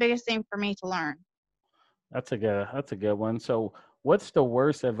the biggest thing for me to learn. That's a good one. So what's the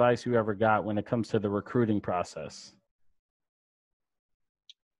worst advice you ever got when it comes to the recruiting process?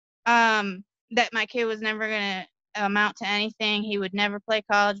 That my kid was never going to amount to anything. He would never play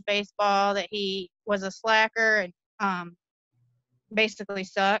college baseball, that he was a slacker, and basically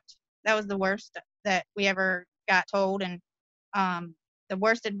sucked. That was the worst that we ever got told. And the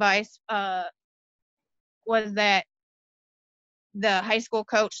worst advice was that the high school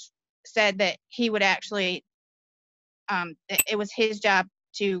coach said that he would actually, it was his job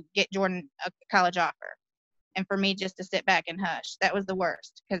to get Jordan a college offer, and for me just to sit back and hush. That was the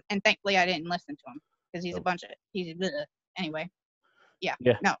worst. And thankfully I didn't listen to him, because he's anyway. Yeah.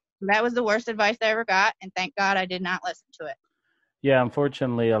 No, that was the worst advice I ever got, and thank God I did not listen to it. Yeah,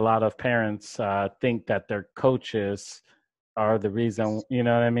 unfortunately, a lot of parents think that their coaches are the reason. You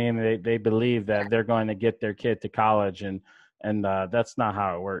know what I mean? They believe that they're going to get their kid to college, and that's not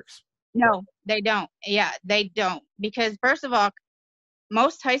how it works. No, they don't. Yeah, they don't. Because first of all,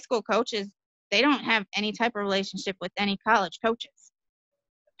 most high school coaches, they don't have any type of relationship with any college coaches.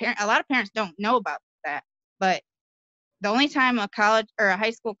 A lot of parents don't know about that. But the only time a college or a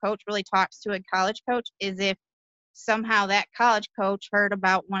high school coach really talks to a college coach is if somehow that college coach heard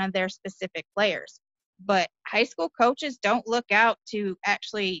about one of their specific players. But high school coaches don't look out to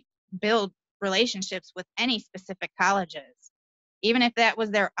actually build relationships with any specific colleges. Even if that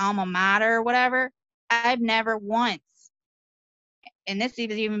was their alma mater or whatever, I've never once, and this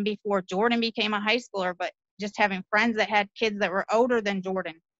is even before Jordan became a high schooler, but just having friends that had kids that were older than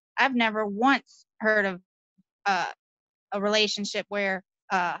Jordan, I've never once heard of a relationship where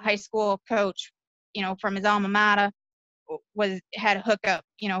a high school coach, from his alma mater had a hookup,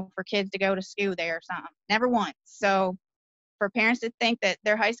 for kids to go to school there or something. Never once. So for parents to think that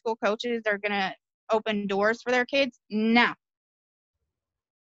their high school coaches are going to open doors for their kids, no,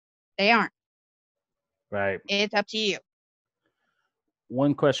 they aren't. Right. It's up to you.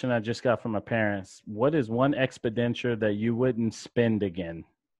 One question I just got from my parents: what is one expenditure that you wouldn't spend again?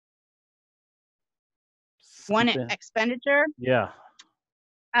 One expenditure? Yeah.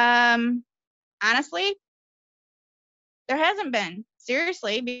 Honestly, there hasn't been,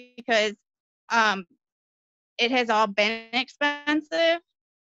 seriously, because it has all been expensive,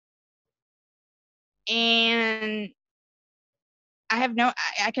 and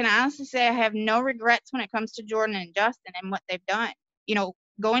I can honestly say I have no regrets when it comes to Jordan and Justin and what they've done.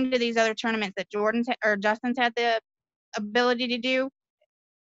 Going to these other tournaments that Justin's had the ability to do.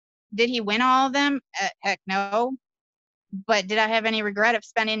 Did he win all of them? Heck no. But did I have any regret of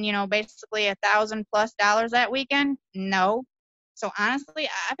spending, basically $1,000+ that weekend? No. So honestly,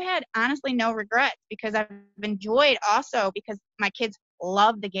 I've had no regrets, because I've enjoyed also, because my kids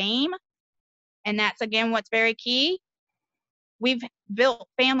love the game. And that's, again, what's very key. We've built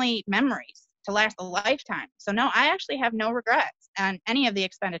family memories to last a lifetime. So no, I actually have no regrets on any of the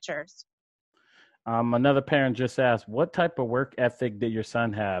expenditures. Another parent just asked, what type of work ethic did your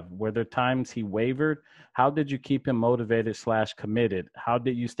son have? Were there times he wavered? How did you keep him motivated / committed? How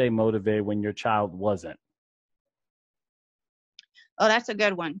did you stay motivated when your child wasn't? Oh, that's a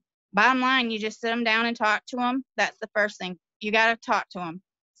good one. Bottom line, you just sit them down and talk to them. That's the first thing. You got to talk to them.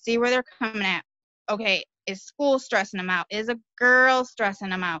 See where they're coming at. Okay, is school stressing them out? Is a girl stressing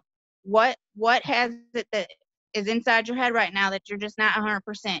them out? What has it that is inside your head right now that you're just not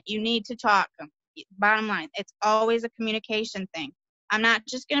 100%? You need to talk to them. Bottom line, it's always a communication thing. I'm not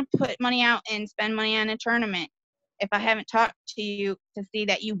just going to put money out and spend money on a tournament if I haven't talked to you to see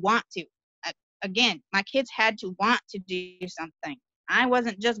that you want to. Again, my kids had to want to do something. I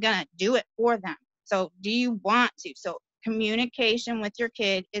wasn't just going to do it for them. So do you want to? So communication with your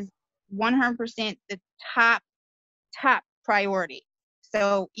kid is 100% the top priority.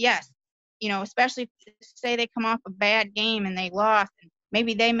 So yes, especially if, say, they come off a bad game and they lost, and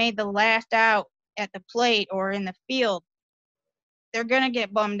maybe they made the last out at the plate or in the field, they're going to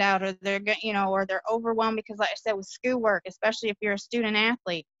get bummed out, or or they're overwhelmed, because like I said, with schoolwork, especially if you're a student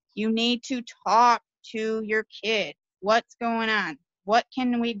athlete, you need to talk to your kid. What's going on? What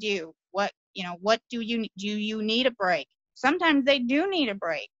can we do? What do you need a break? Sometimes they do need a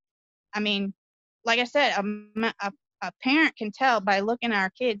break. I mean, like I said, a parent can tell by looking at our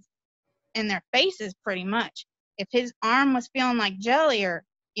kids in their faces pretty much. If his arm was feeling like jelly, or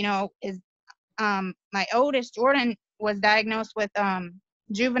his my oldest Jordan was diagnosed with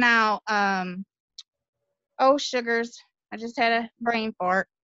juvenile sugars. I just had a brain fart.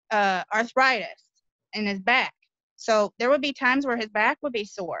 Arthritis in his back. So there would be times where his back would be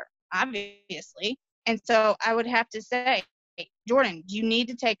sore, obviously. And so I would have to say, hey, Jordan, you need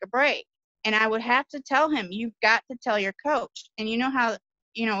to take a break. And I would have to tell him, you've got to tell your coach. And you know how,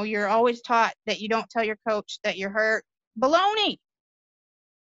 you're always taught that you don't tell your coach that you're hurt. Baloney.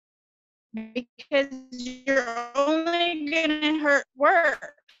 Because you're only going to hurt worse.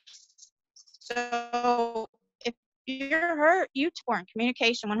 So if you're hurt, you torn.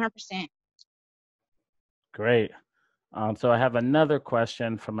 Communication 100%. Great. So I have another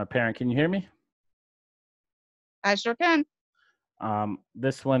question from a parent. Can you hear me? I sure can.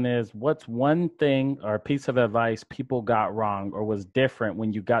 This one is, what's one thing or piece of advice people got wrong or was different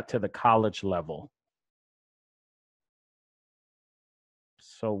when you got to the college level?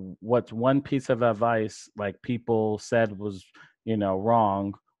 So what's one piece of advice like people said was,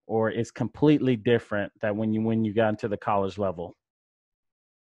 wrong or is completely different that when you got into the college level?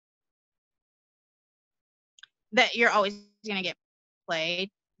 That you're always going to get played.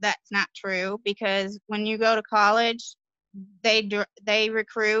 That's not true, because when you go to college, they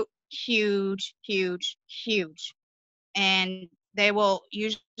recruit huge, huge, huge, and they will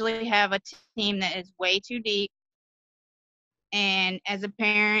usually have a team that is way too deep. And as a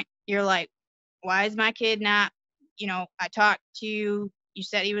parent, you're like, why is my kid not, I talked to you, you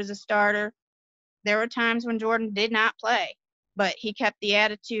said he was a starter. There were times when Jordan did not play, but he kept the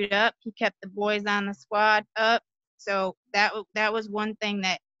attitude up. He kept the boys on the squad up. So that was one thing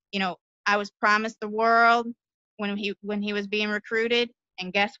that, I was promised the world when he was being recruited,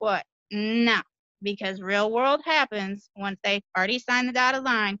 and guess what? No, because real world happens once they already sign the dotted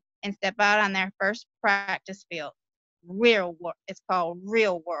line and step out on their first practice field. Real world. It's called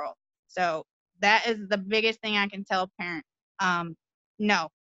real world. So that is the biggest thing I can tell a parent. No,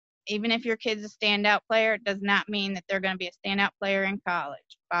 even if your kid's a standout player, it does not mean that they're going to be a standout player in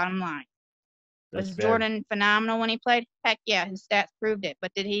college. Bottom line. That's Was very Jordan phenomenal when he played? Heck yeah, his stats proved it.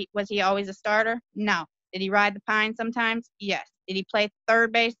 But was he always a starter? No. Did he ride the pine sometimes? Yes. Did he play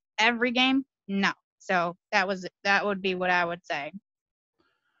third base every game? No. So that would be what I would say.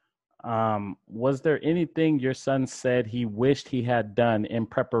 Was there anything your son said he wished he had done in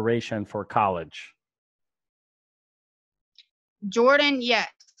preparation for college? Jordan, yes.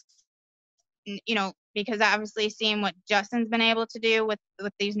 Because obviously seeing what Justin's been able to do with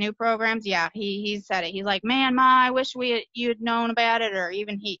these new programs, yeah, he said it. He's like, man, Ma, I wish you'd known about it. Or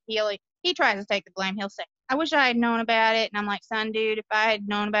even he tries to take the blame. He'll say, I wish I had known about it. And I'm like, son, dude, if I had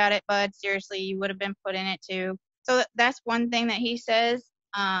known about it, bud, seriously, you would have been put in it too. So that's one thing that he says.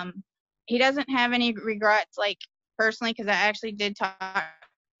 He doesn't have any regrets, like personally, because I actually did talk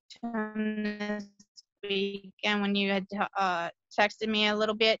to him this weekend when you had texted me a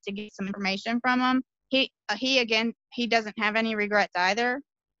little bit to get some information from him. He doesn't have any regrets either.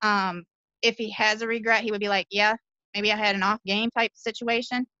 If he has a regret, he would be like, yeah, maybe I had an off game type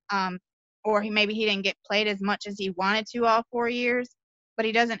situation. Or maybe he didn't get played as much as he wanted to all 4 years, but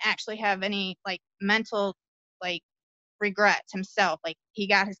he doesn't actually have any like mental like regrets himself. Like, he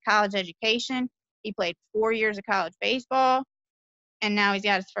got his college education, he played 4 years of college baseball, and now he's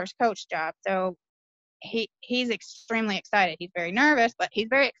got his first coach job. So he's extremely excited. He's very nervous, but he's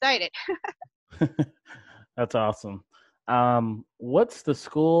very excited. That's awesome. What's the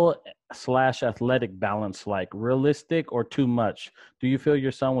school/athletic balance like? Realistic or too much? Do you feel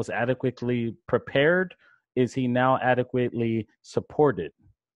your son was adequately prepared? Is he now adequately supported?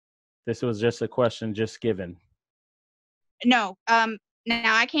 This was just a question just given. No,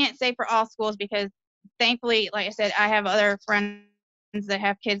 now I can't say for all schools, because thankfully, like I said, I have other friends that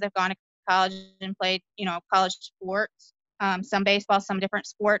have kids that have gone to college and played, college sports. Some baseball, some different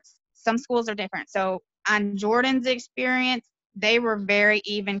sports. Some schools are different. So on Jordan's experience, they were very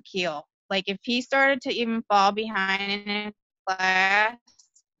even keel. Like, if he started to even fall behind in a class,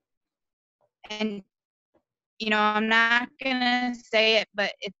 and I'm not gonna say it,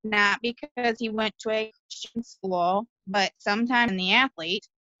 but it's not because he went to a Christian school, but sometimes in the athlete,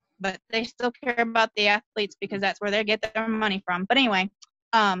 but they still care about the athletes because that's where they get their money from. But anyway,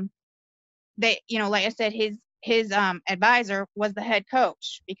 they, like I said, his advisor was the head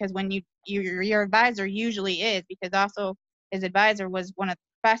coach, because when your advisor usually is, because also his advisor was one of the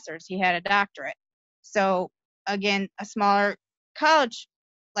professors. He had a doctorate. So again, a smaller college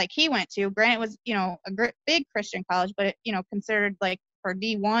like he went to, granted it was, a big Christian college, but considered like for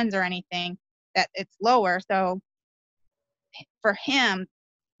D1s or anything, that it's lower. So for him,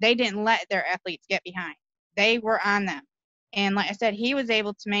 they didn't let their athletes get behind. They were on them. And like I said, he was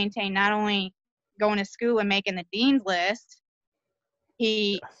able to maintain not only going to school and making the dean's list,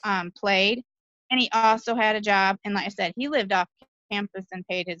 he played, and he also had a job. And like I said, he lived off campus and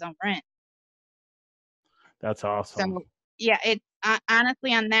paid his own rent. That's awesome. So yeah, it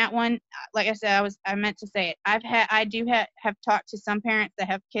honestly on that one, like I said, I meant to say it. I do have talked to some parents that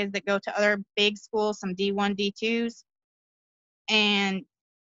have kids that go to other big schools, some D1, D2s, and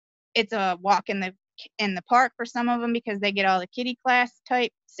it's a walk in the park for some of them because they get all the kiddie class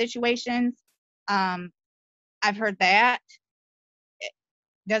type situations. I've heard that.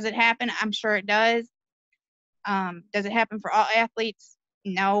 Does it happen? I'm sure it does. Does it happen for all athletes?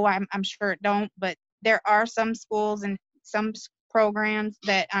 No, I'm sure it don't. But there are some schools and some programs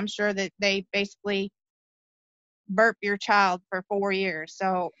that I'm sure that they basically burp your child for 4 years.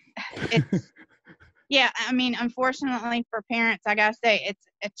 So it's, yeah, I mean, unfortunately for parents, I gotta say, it's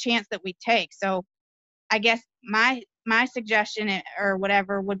a chance that we take. So I guess my suggestion or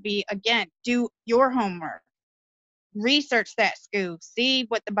whatever would be, again, do your homework. Research that school, see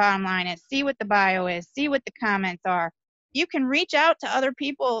what the bottom line is, see what the bio is, see what the comments are. You can reach out to other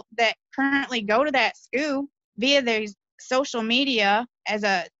people that currently go to that school via their social media as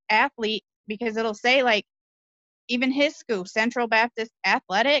a athlete, because it'll say, like, even his school, Central Baptist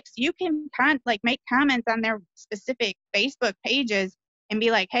Athletics, you can make comments on their specific Facebook pages and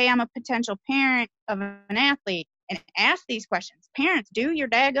be like, hey, I'm a potential parent of an athlete, and ask these questions. Parents, do your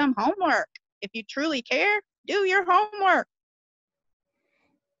daggum homework. If you truly care, do your homework.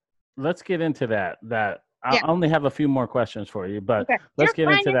 Let's get into that. I Yeah. only have a few more questions for you, but Okay. let's get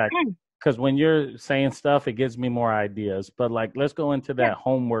into that, because when you're saying stuff, it gives me more ideas. But like, let's go into that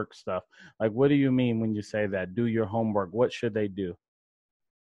homework stuff. Like, what do you mean when you say that? Do your homework. What should they do?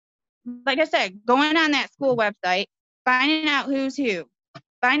 Like I said, going on that school website, finding out who's who,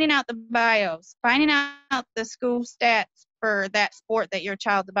 finding out the bios, finding out the school stats for that sport that your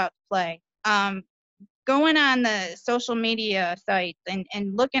child's about to play. Going on the social media sites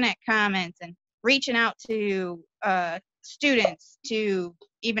and looking at comments and reaching out to students, to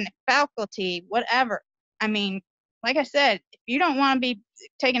even faculty, whatever. I mean, like I said, if you don't want to be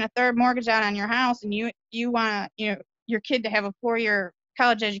taking a third mortgage out on your house, and you want your kid to have a 4-year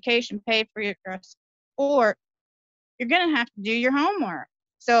college education paid for your sport, you're going to have to do your homework.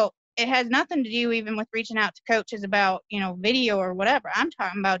 So it has nothing to do even with reaching out to coaches about, video or whatever. I'm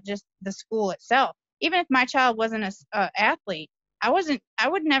talking about just the school itself. Even if my child wasn't a athlete, I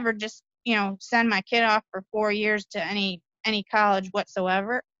would never just, send my kid off for 4 years to any college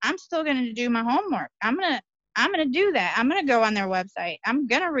whatsoever. I'm still going to do my homework. I'm going to do that. I'm going to go on their website. I'm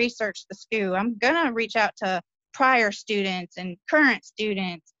going to research the school. I'm going to reach out to prior students and current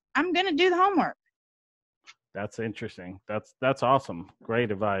students. I'm going to do the homework. That's interesting. That's awesome.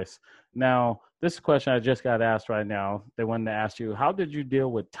 Great advice. Now, this question I just got asked right now. They wanted to ask you, how did you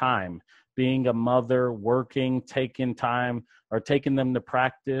deal with time? Being a mother, working, taking time, or taking them to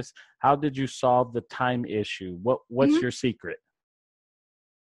practice. How did you solve the time issue? What's your secret?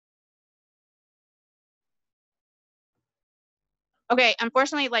 Okay,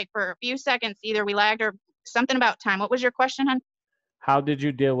 unfortunately, like for a few seconds, either we lagged or something about time. What was your question, hon? How did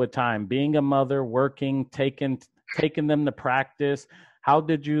you deal with time? Being a mother, working, taking them to practice. How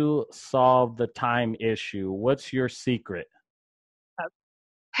did you solve the time issue? What's your secret?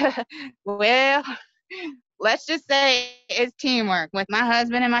 Well, let's just say it's teamwork with my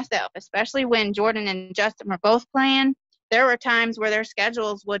husband and myself, especially when Jordan and Justin were both playing. There were times where their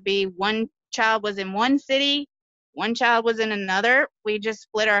schedules would be one child was in one city, one child was in another. We just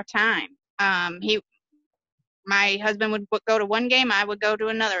split our time. My husband would go to one game, I would go to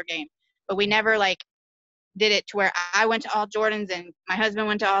another game, but we never did it to where I went to all Jordans and my husband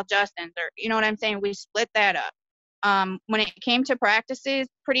went to all Justins, or you know what I'm saying? We split that up. When it came to practices,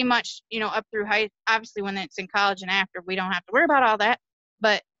 pretty much, up through obviously when it's in college and after, we don't have to worry about all that,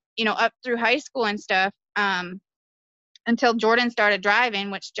 but up through high school and stuff, until Jordan started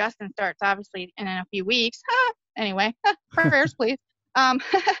driving, which Justin starts obviously in a few weeks. Anyway, prayers, please.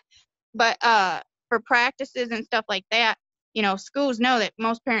 But for practices and stuff like that, schools know that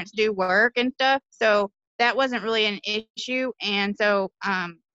most parents do work and stuff, so that wasn't really an issue. And so,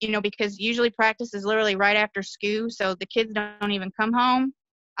 because usually practice is literally right after school, so the kids don't even come home.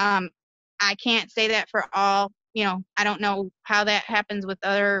 I can't say that for all, I don't know how that happens with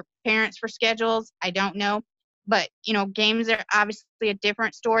other parents for schedules. I don't know. But, games are obviously a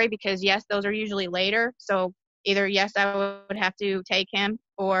different story because, yes, those are usually later. So either, yes, I would have to take him,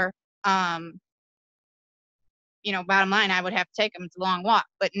 or bottom line, I would have to take him. It's a long walk.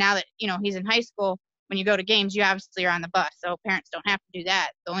 But now that, he's in high school, when you go to games, you obviously are on the bus. So parents don't have to do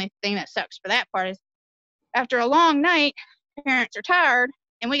that. The only thing that sucks for that part is after a long night, parents are tired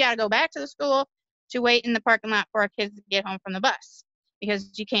and we got to go back to the school to wait in the parking lot for our kids to get home from the bus,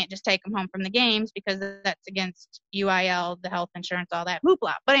 because you can't just take them home from the games because that's against UIL, the health insurance, all that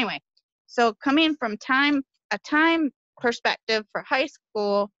hoopla. But anyway, so coming from a time perspective for high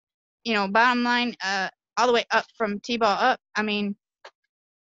school, bottom line, all the way up from T-ball up, I mean,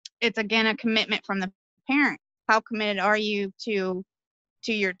 it's again a commitment from the parent. How committed are you to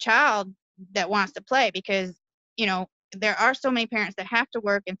your child that wants to play? Because, there are so many parents that have to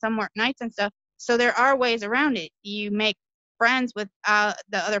work and some work nights and stuff. So there are ways around it. You make friends with the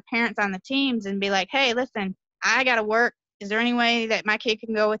other parents on the teams and be like, hey, listen, I got to work is there any way that my kid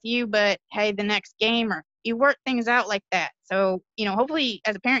can go with you, but hey, the next game, or you work things out like that. So, hopefully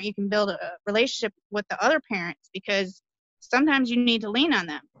as a parent, you can build a relationship with the other parents, because sometimes you need to lean on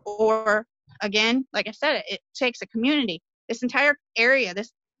them. Or again, like I said, it takes a community. This entire area,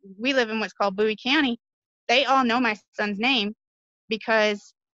 we live in what's called Bowie County. They all know my son's name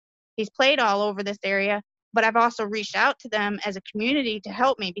because he's played all over this area, but I've also reached out to them as a community to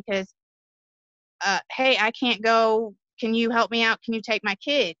help me because, hey, I can't go. Can you help me out? Can you take my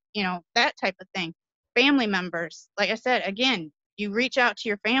kid? That type of thing. Family members, like I said, again, you reach out to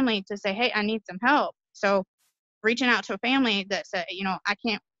your family to say, hey, I need some help. So reaching out to a family that said, I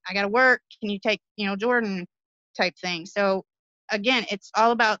can't, I got to work. Can you take, Jordan type thing. So again, it's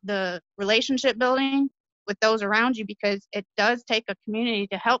all about the relationship building with those around you, because it does take a community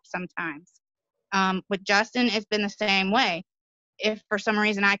to help sometimes. With Justin, it's been the same way. If for some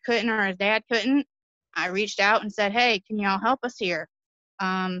reason I couldn't or his dad couldn't, I reached out and said, hey, can y'all help us here?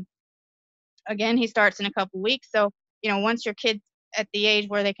 Again, he starts in a couple weeks. So, once your kid's at the age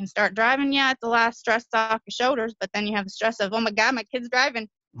where they can start driving, yeah, it's a lot of stress off your shoulders, but then you have the stress of, oh my God, my kid's driving.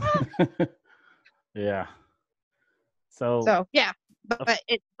 Yeah. So yeah, but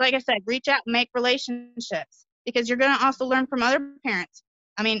it's like I said, reach out and make relationships, because you're going to also learn from other parents.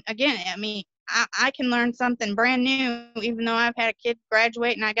 I can learn something brand new, even though I've had a kid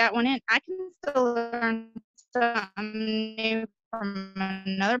graduate and I got one in. I can still learn something new from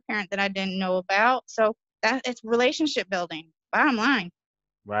another parent that I didn't know about. So it's relationship building, bottom line.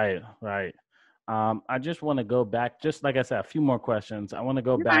 Right. I just want to go back, just like I said, a few more questions. I want to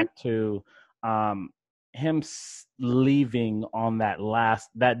go You're back to him leaving on that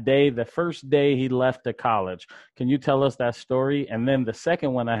day, the first day he left the college. Can you tell us that story? And then the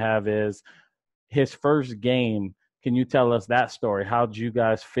second one I have is his first game. Can you tell us that story? How did you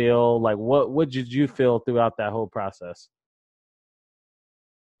guys feel? Like, what did you feel throughout that whole process?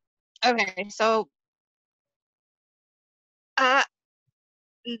 Okay, so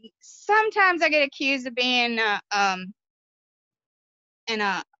sometimes I get accused of being an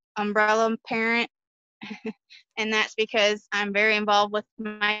umbrella parent, and that's because I'm very involved with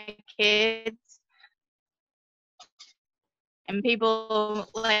my kids. And people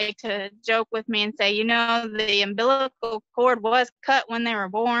like to joke with me and say, the umbilical cord was cut when they were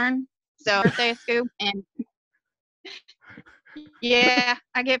born. So birthday scoop, and yeah,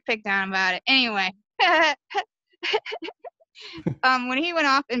 I get picked on about it. Anyway, when he went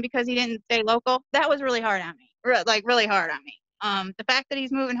off and because he didn't stay local, that was really hard on me. Really hard on me. The fact that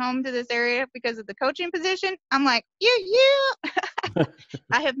he's moving home to this area because of the coaching position, I'm like, I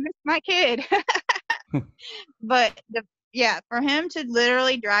have missed my kid. But for him to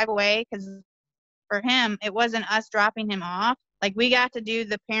literally drive away, because for him, it wasn't us dropping him off. Like, we got to do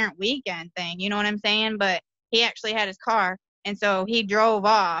the parent weekend thing, you know what I'm saying? But he actually had his car, and so he drove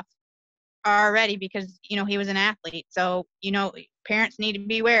off already because, he was an athlete. So, parents need to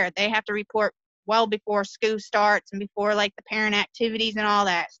be aware. They have to report well before school starts and before, like, the parent activities and all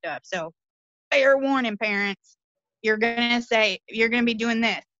that stuff. So, fair warning, parents. You're going to be doing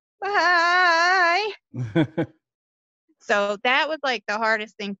this. Bye. So that was, like, the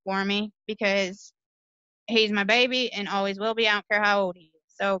hardest thing for me, because he's my baby and always will be. I don't care how old he is.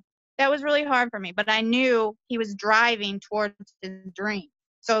 So that was really hard for me. But I knew he was driving towards his dream.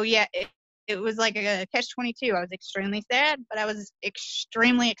 So, yeah, it was like a catch-22. I was extremely sad, but I was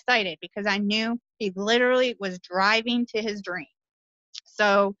extremely excited because I knew he literally was driving to his dream.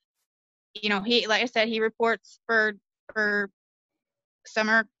 So, he, like I said, he reports for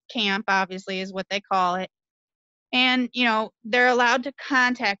summer camp, obviously, is what they call it. And, they're allowed to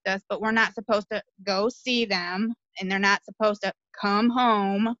contact us, but we're not supposed to go see them, and they're not supposed to come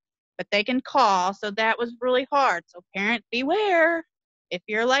home, but they can call. So that was really hard. So parents, beware. If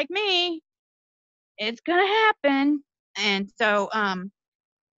you're like me, it's going to happen. And so,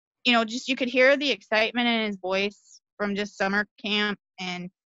 just you could hear the excitement in his voice from just summer camp. And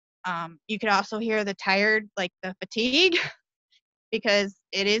you could also hear the tired, like the fatigue, because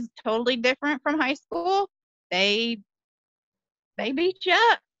it is totally different from high school. They beat you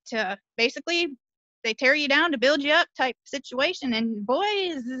up to basically, they tear you down to build you up type situation. And boy,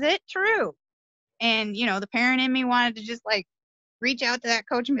 is it true. And, the parent in me wanted to just like reach out to that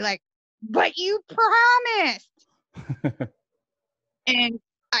coach and be like, but you promised. And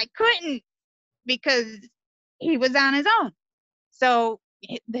I couldn't, because he was on his own. So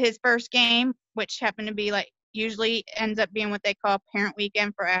his first game, which happened to be like, usually ends up being what they call parent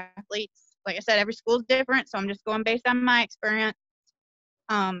weekend for athletes. Like I said, every school's different, so I'm just going based on my experience.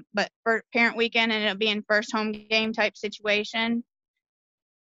 But for parent weekend ended up being first home game type situation.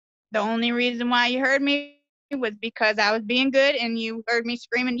 The only reason why you heard me was because I was being good and you heard me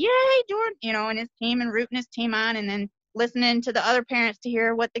screaming, "Yay, Jordan!" And his team and rooting his team on, and then listening to the other parents to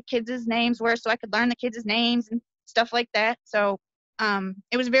hear what the kids' names were so I could learn the kids' names and stuff like that. So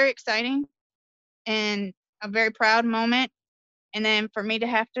it was very exciting and a very proud moment. And then for me to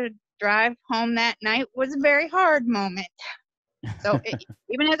have to drive home that night was a very hard moment. So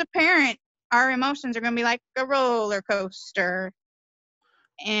even as a parent, our emotions are going to be like a roller coaster.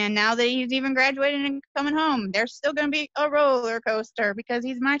 And now that he's even graduated and coming home, there's still going to be a roller coaster because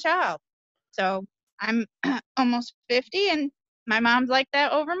he's my child. So I'm almost 50 and my mom's like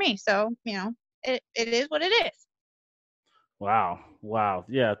that over me. So, it is what it is. Wow.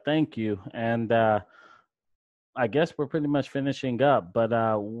 Yeah, thank you. And I guess we're pretty much finishing up, but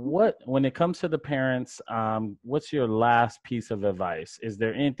when it comes to the parents, what's your last piece of advice? Is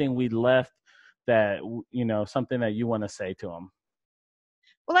there anything we left that, something that you want to say to them?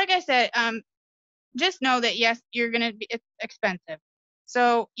 Well, like I said, just know that, yes, it's expensive.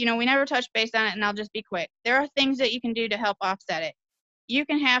 So, we never touch base on it, and I'll just be quick. There are things that you can do to help offset it. You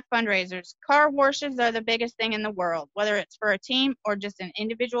can have fundraisers. Car washes are the biggest thing in the world, whether it's for a team or just an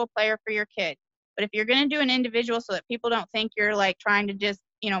individual player for your kid. But if you're going to do an individual so that people don't think you're like trying to just,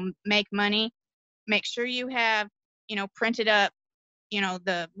 make money, make sure you have, printed up,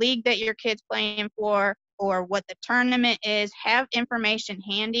 the league that your kid's playing for or what the tournament is. Have information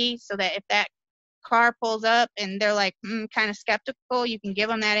handy so that if that car pulls up and they're like kind of skeptical, you can give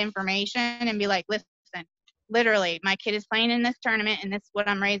them that information and be like, listen, literally, my kid is playing in this tournament and this is what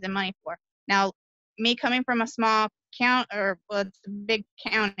I'm raising money for. Now, me coming from a small it's a big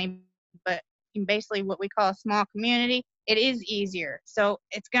county, but basically what we call a small community, it is easier. So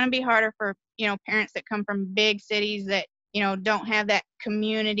it's going to be harder for, parents that come from big cities that, don't have that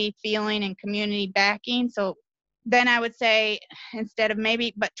community feeling and community backing. So then I would say instead of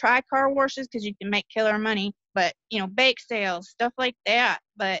but try car washes because you can make killer money, but, bake sales, stuff like that.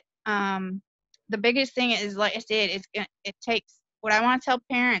 But the biggest thing is, like I said, it takes, what I want to tell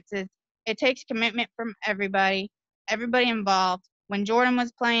parents is it takes commitment from everybody involved. When Jordan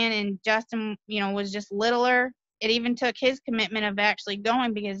was playing and Justin, was just littler, it even took his commitment of actually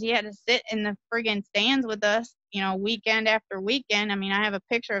going because he had to sit in the friggin' stands with us, weekend after weekend. I mean, I have a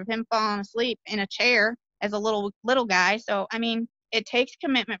picture of him falling asleep in a chair as a little guy. So, I mean, it takes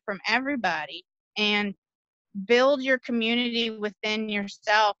commitment from everybody, and build your community within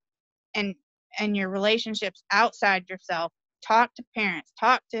yourself and your relationships outside yourself. Talk to parents,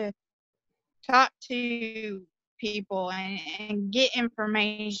 talk to people and get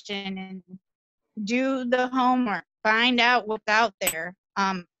information and do the homework, find out what's out there.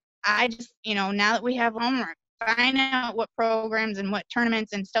 I just, now that we have homework, find out what programs and what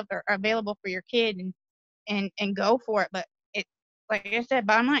tournaments and stuff are available for your kid and go for it. But it, like I said,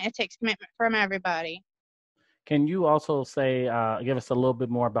 bottom line, it takes commitment from everybody. Can you also say, give us a little bit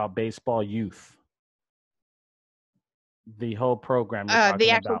more about Baseball Youth? The whole program you're talking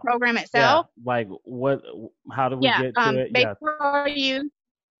the actual about. program itself? Yeah, like how do we get to it? Baseball Youth,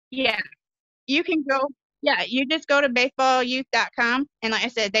 yeah. You can go, you just go to baseballyouth.com. And like I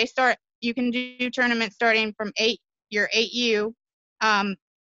said, you can do tournaments starting from your 8U.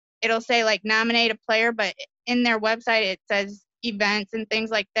 It'll say like nominate a player, but in their website, it says events and things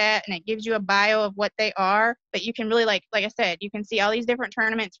like that. And it gives you a bio of what they are. But you can really, like I said, you can see all these different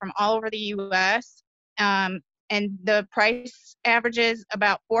tournaments from all over the U.S. And the price averages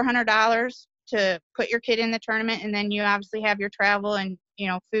about $400 to put your kid in the tournament. And then you obviously have your travel and,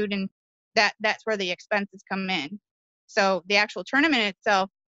 food, and that's where the expenses come in. So the actual tournament itself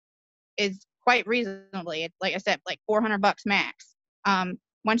is quite reasonably. It's, like I said, like $400 max.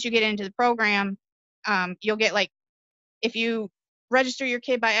 Once you get into the program, you'll get, like, if you register your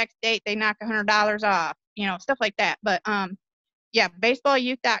kid by X date, they knock $100 off, stuff like that. But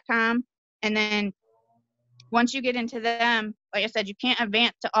baseballyouth.com. And then once you get into them, like I said, you can't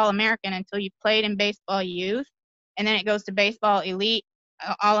advance to All-American until you've played in Baseball Youth. And then it goes to Baseball Elite,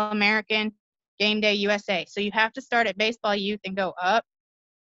 All-American, Game Day USA. So you have to start at Baseball Youth and go up.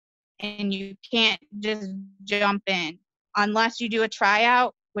 And you can't just jump in unless you do a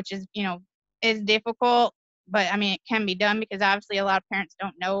tryout, which is, is difficult. But, I mean, it can be done because obviously a lot of parents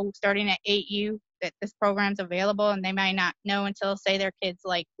don't know starting at 8U that this program's available, and they might not know until, say, their kid's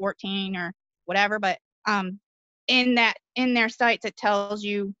like 14 or whatever. But in their sites, it tells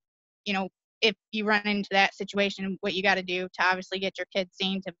you, if you run into that situation, what you got to do to obviously get your kid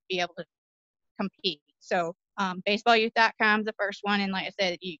seen to be able to compete. So baseballyouth.com is the first one, and like I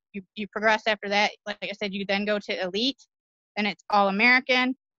said, you progress after that. Like I said, you then go to Elite, then it's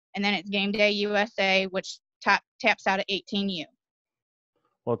All-American, and then it's Game Day USA, which taps out at 18U.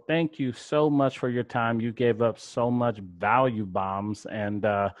 Well, thank you so much for your time. You gave up so much value bombs, and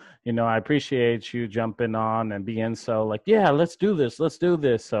I appreciate you jumping on and being so like, yeah, let's do this, let's do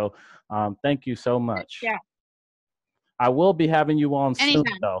this. So, thank you so much. Yeah. I will be having you on soon,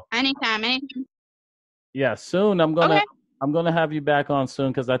 Anytime. though. Anytime. Yeah, soon. I'm gonna Okay. I'm gonna have you back on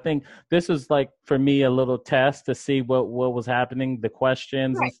soon because I think this is like for me a little test to see what was happening, the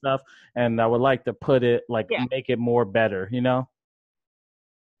questions and Right. stuff, and I would like to put it like Yeah. make it more better, you know. Right.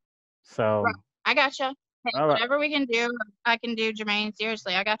 So, I gotcha. Hey, all right, whatever we can do, I can do, Jermaine.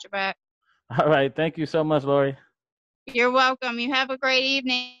 Seriously, I got your back. all right. Thank you so much, Lori. You're welcome. You have a great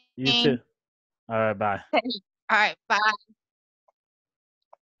You too. evening. All right, bye. All right. Bye.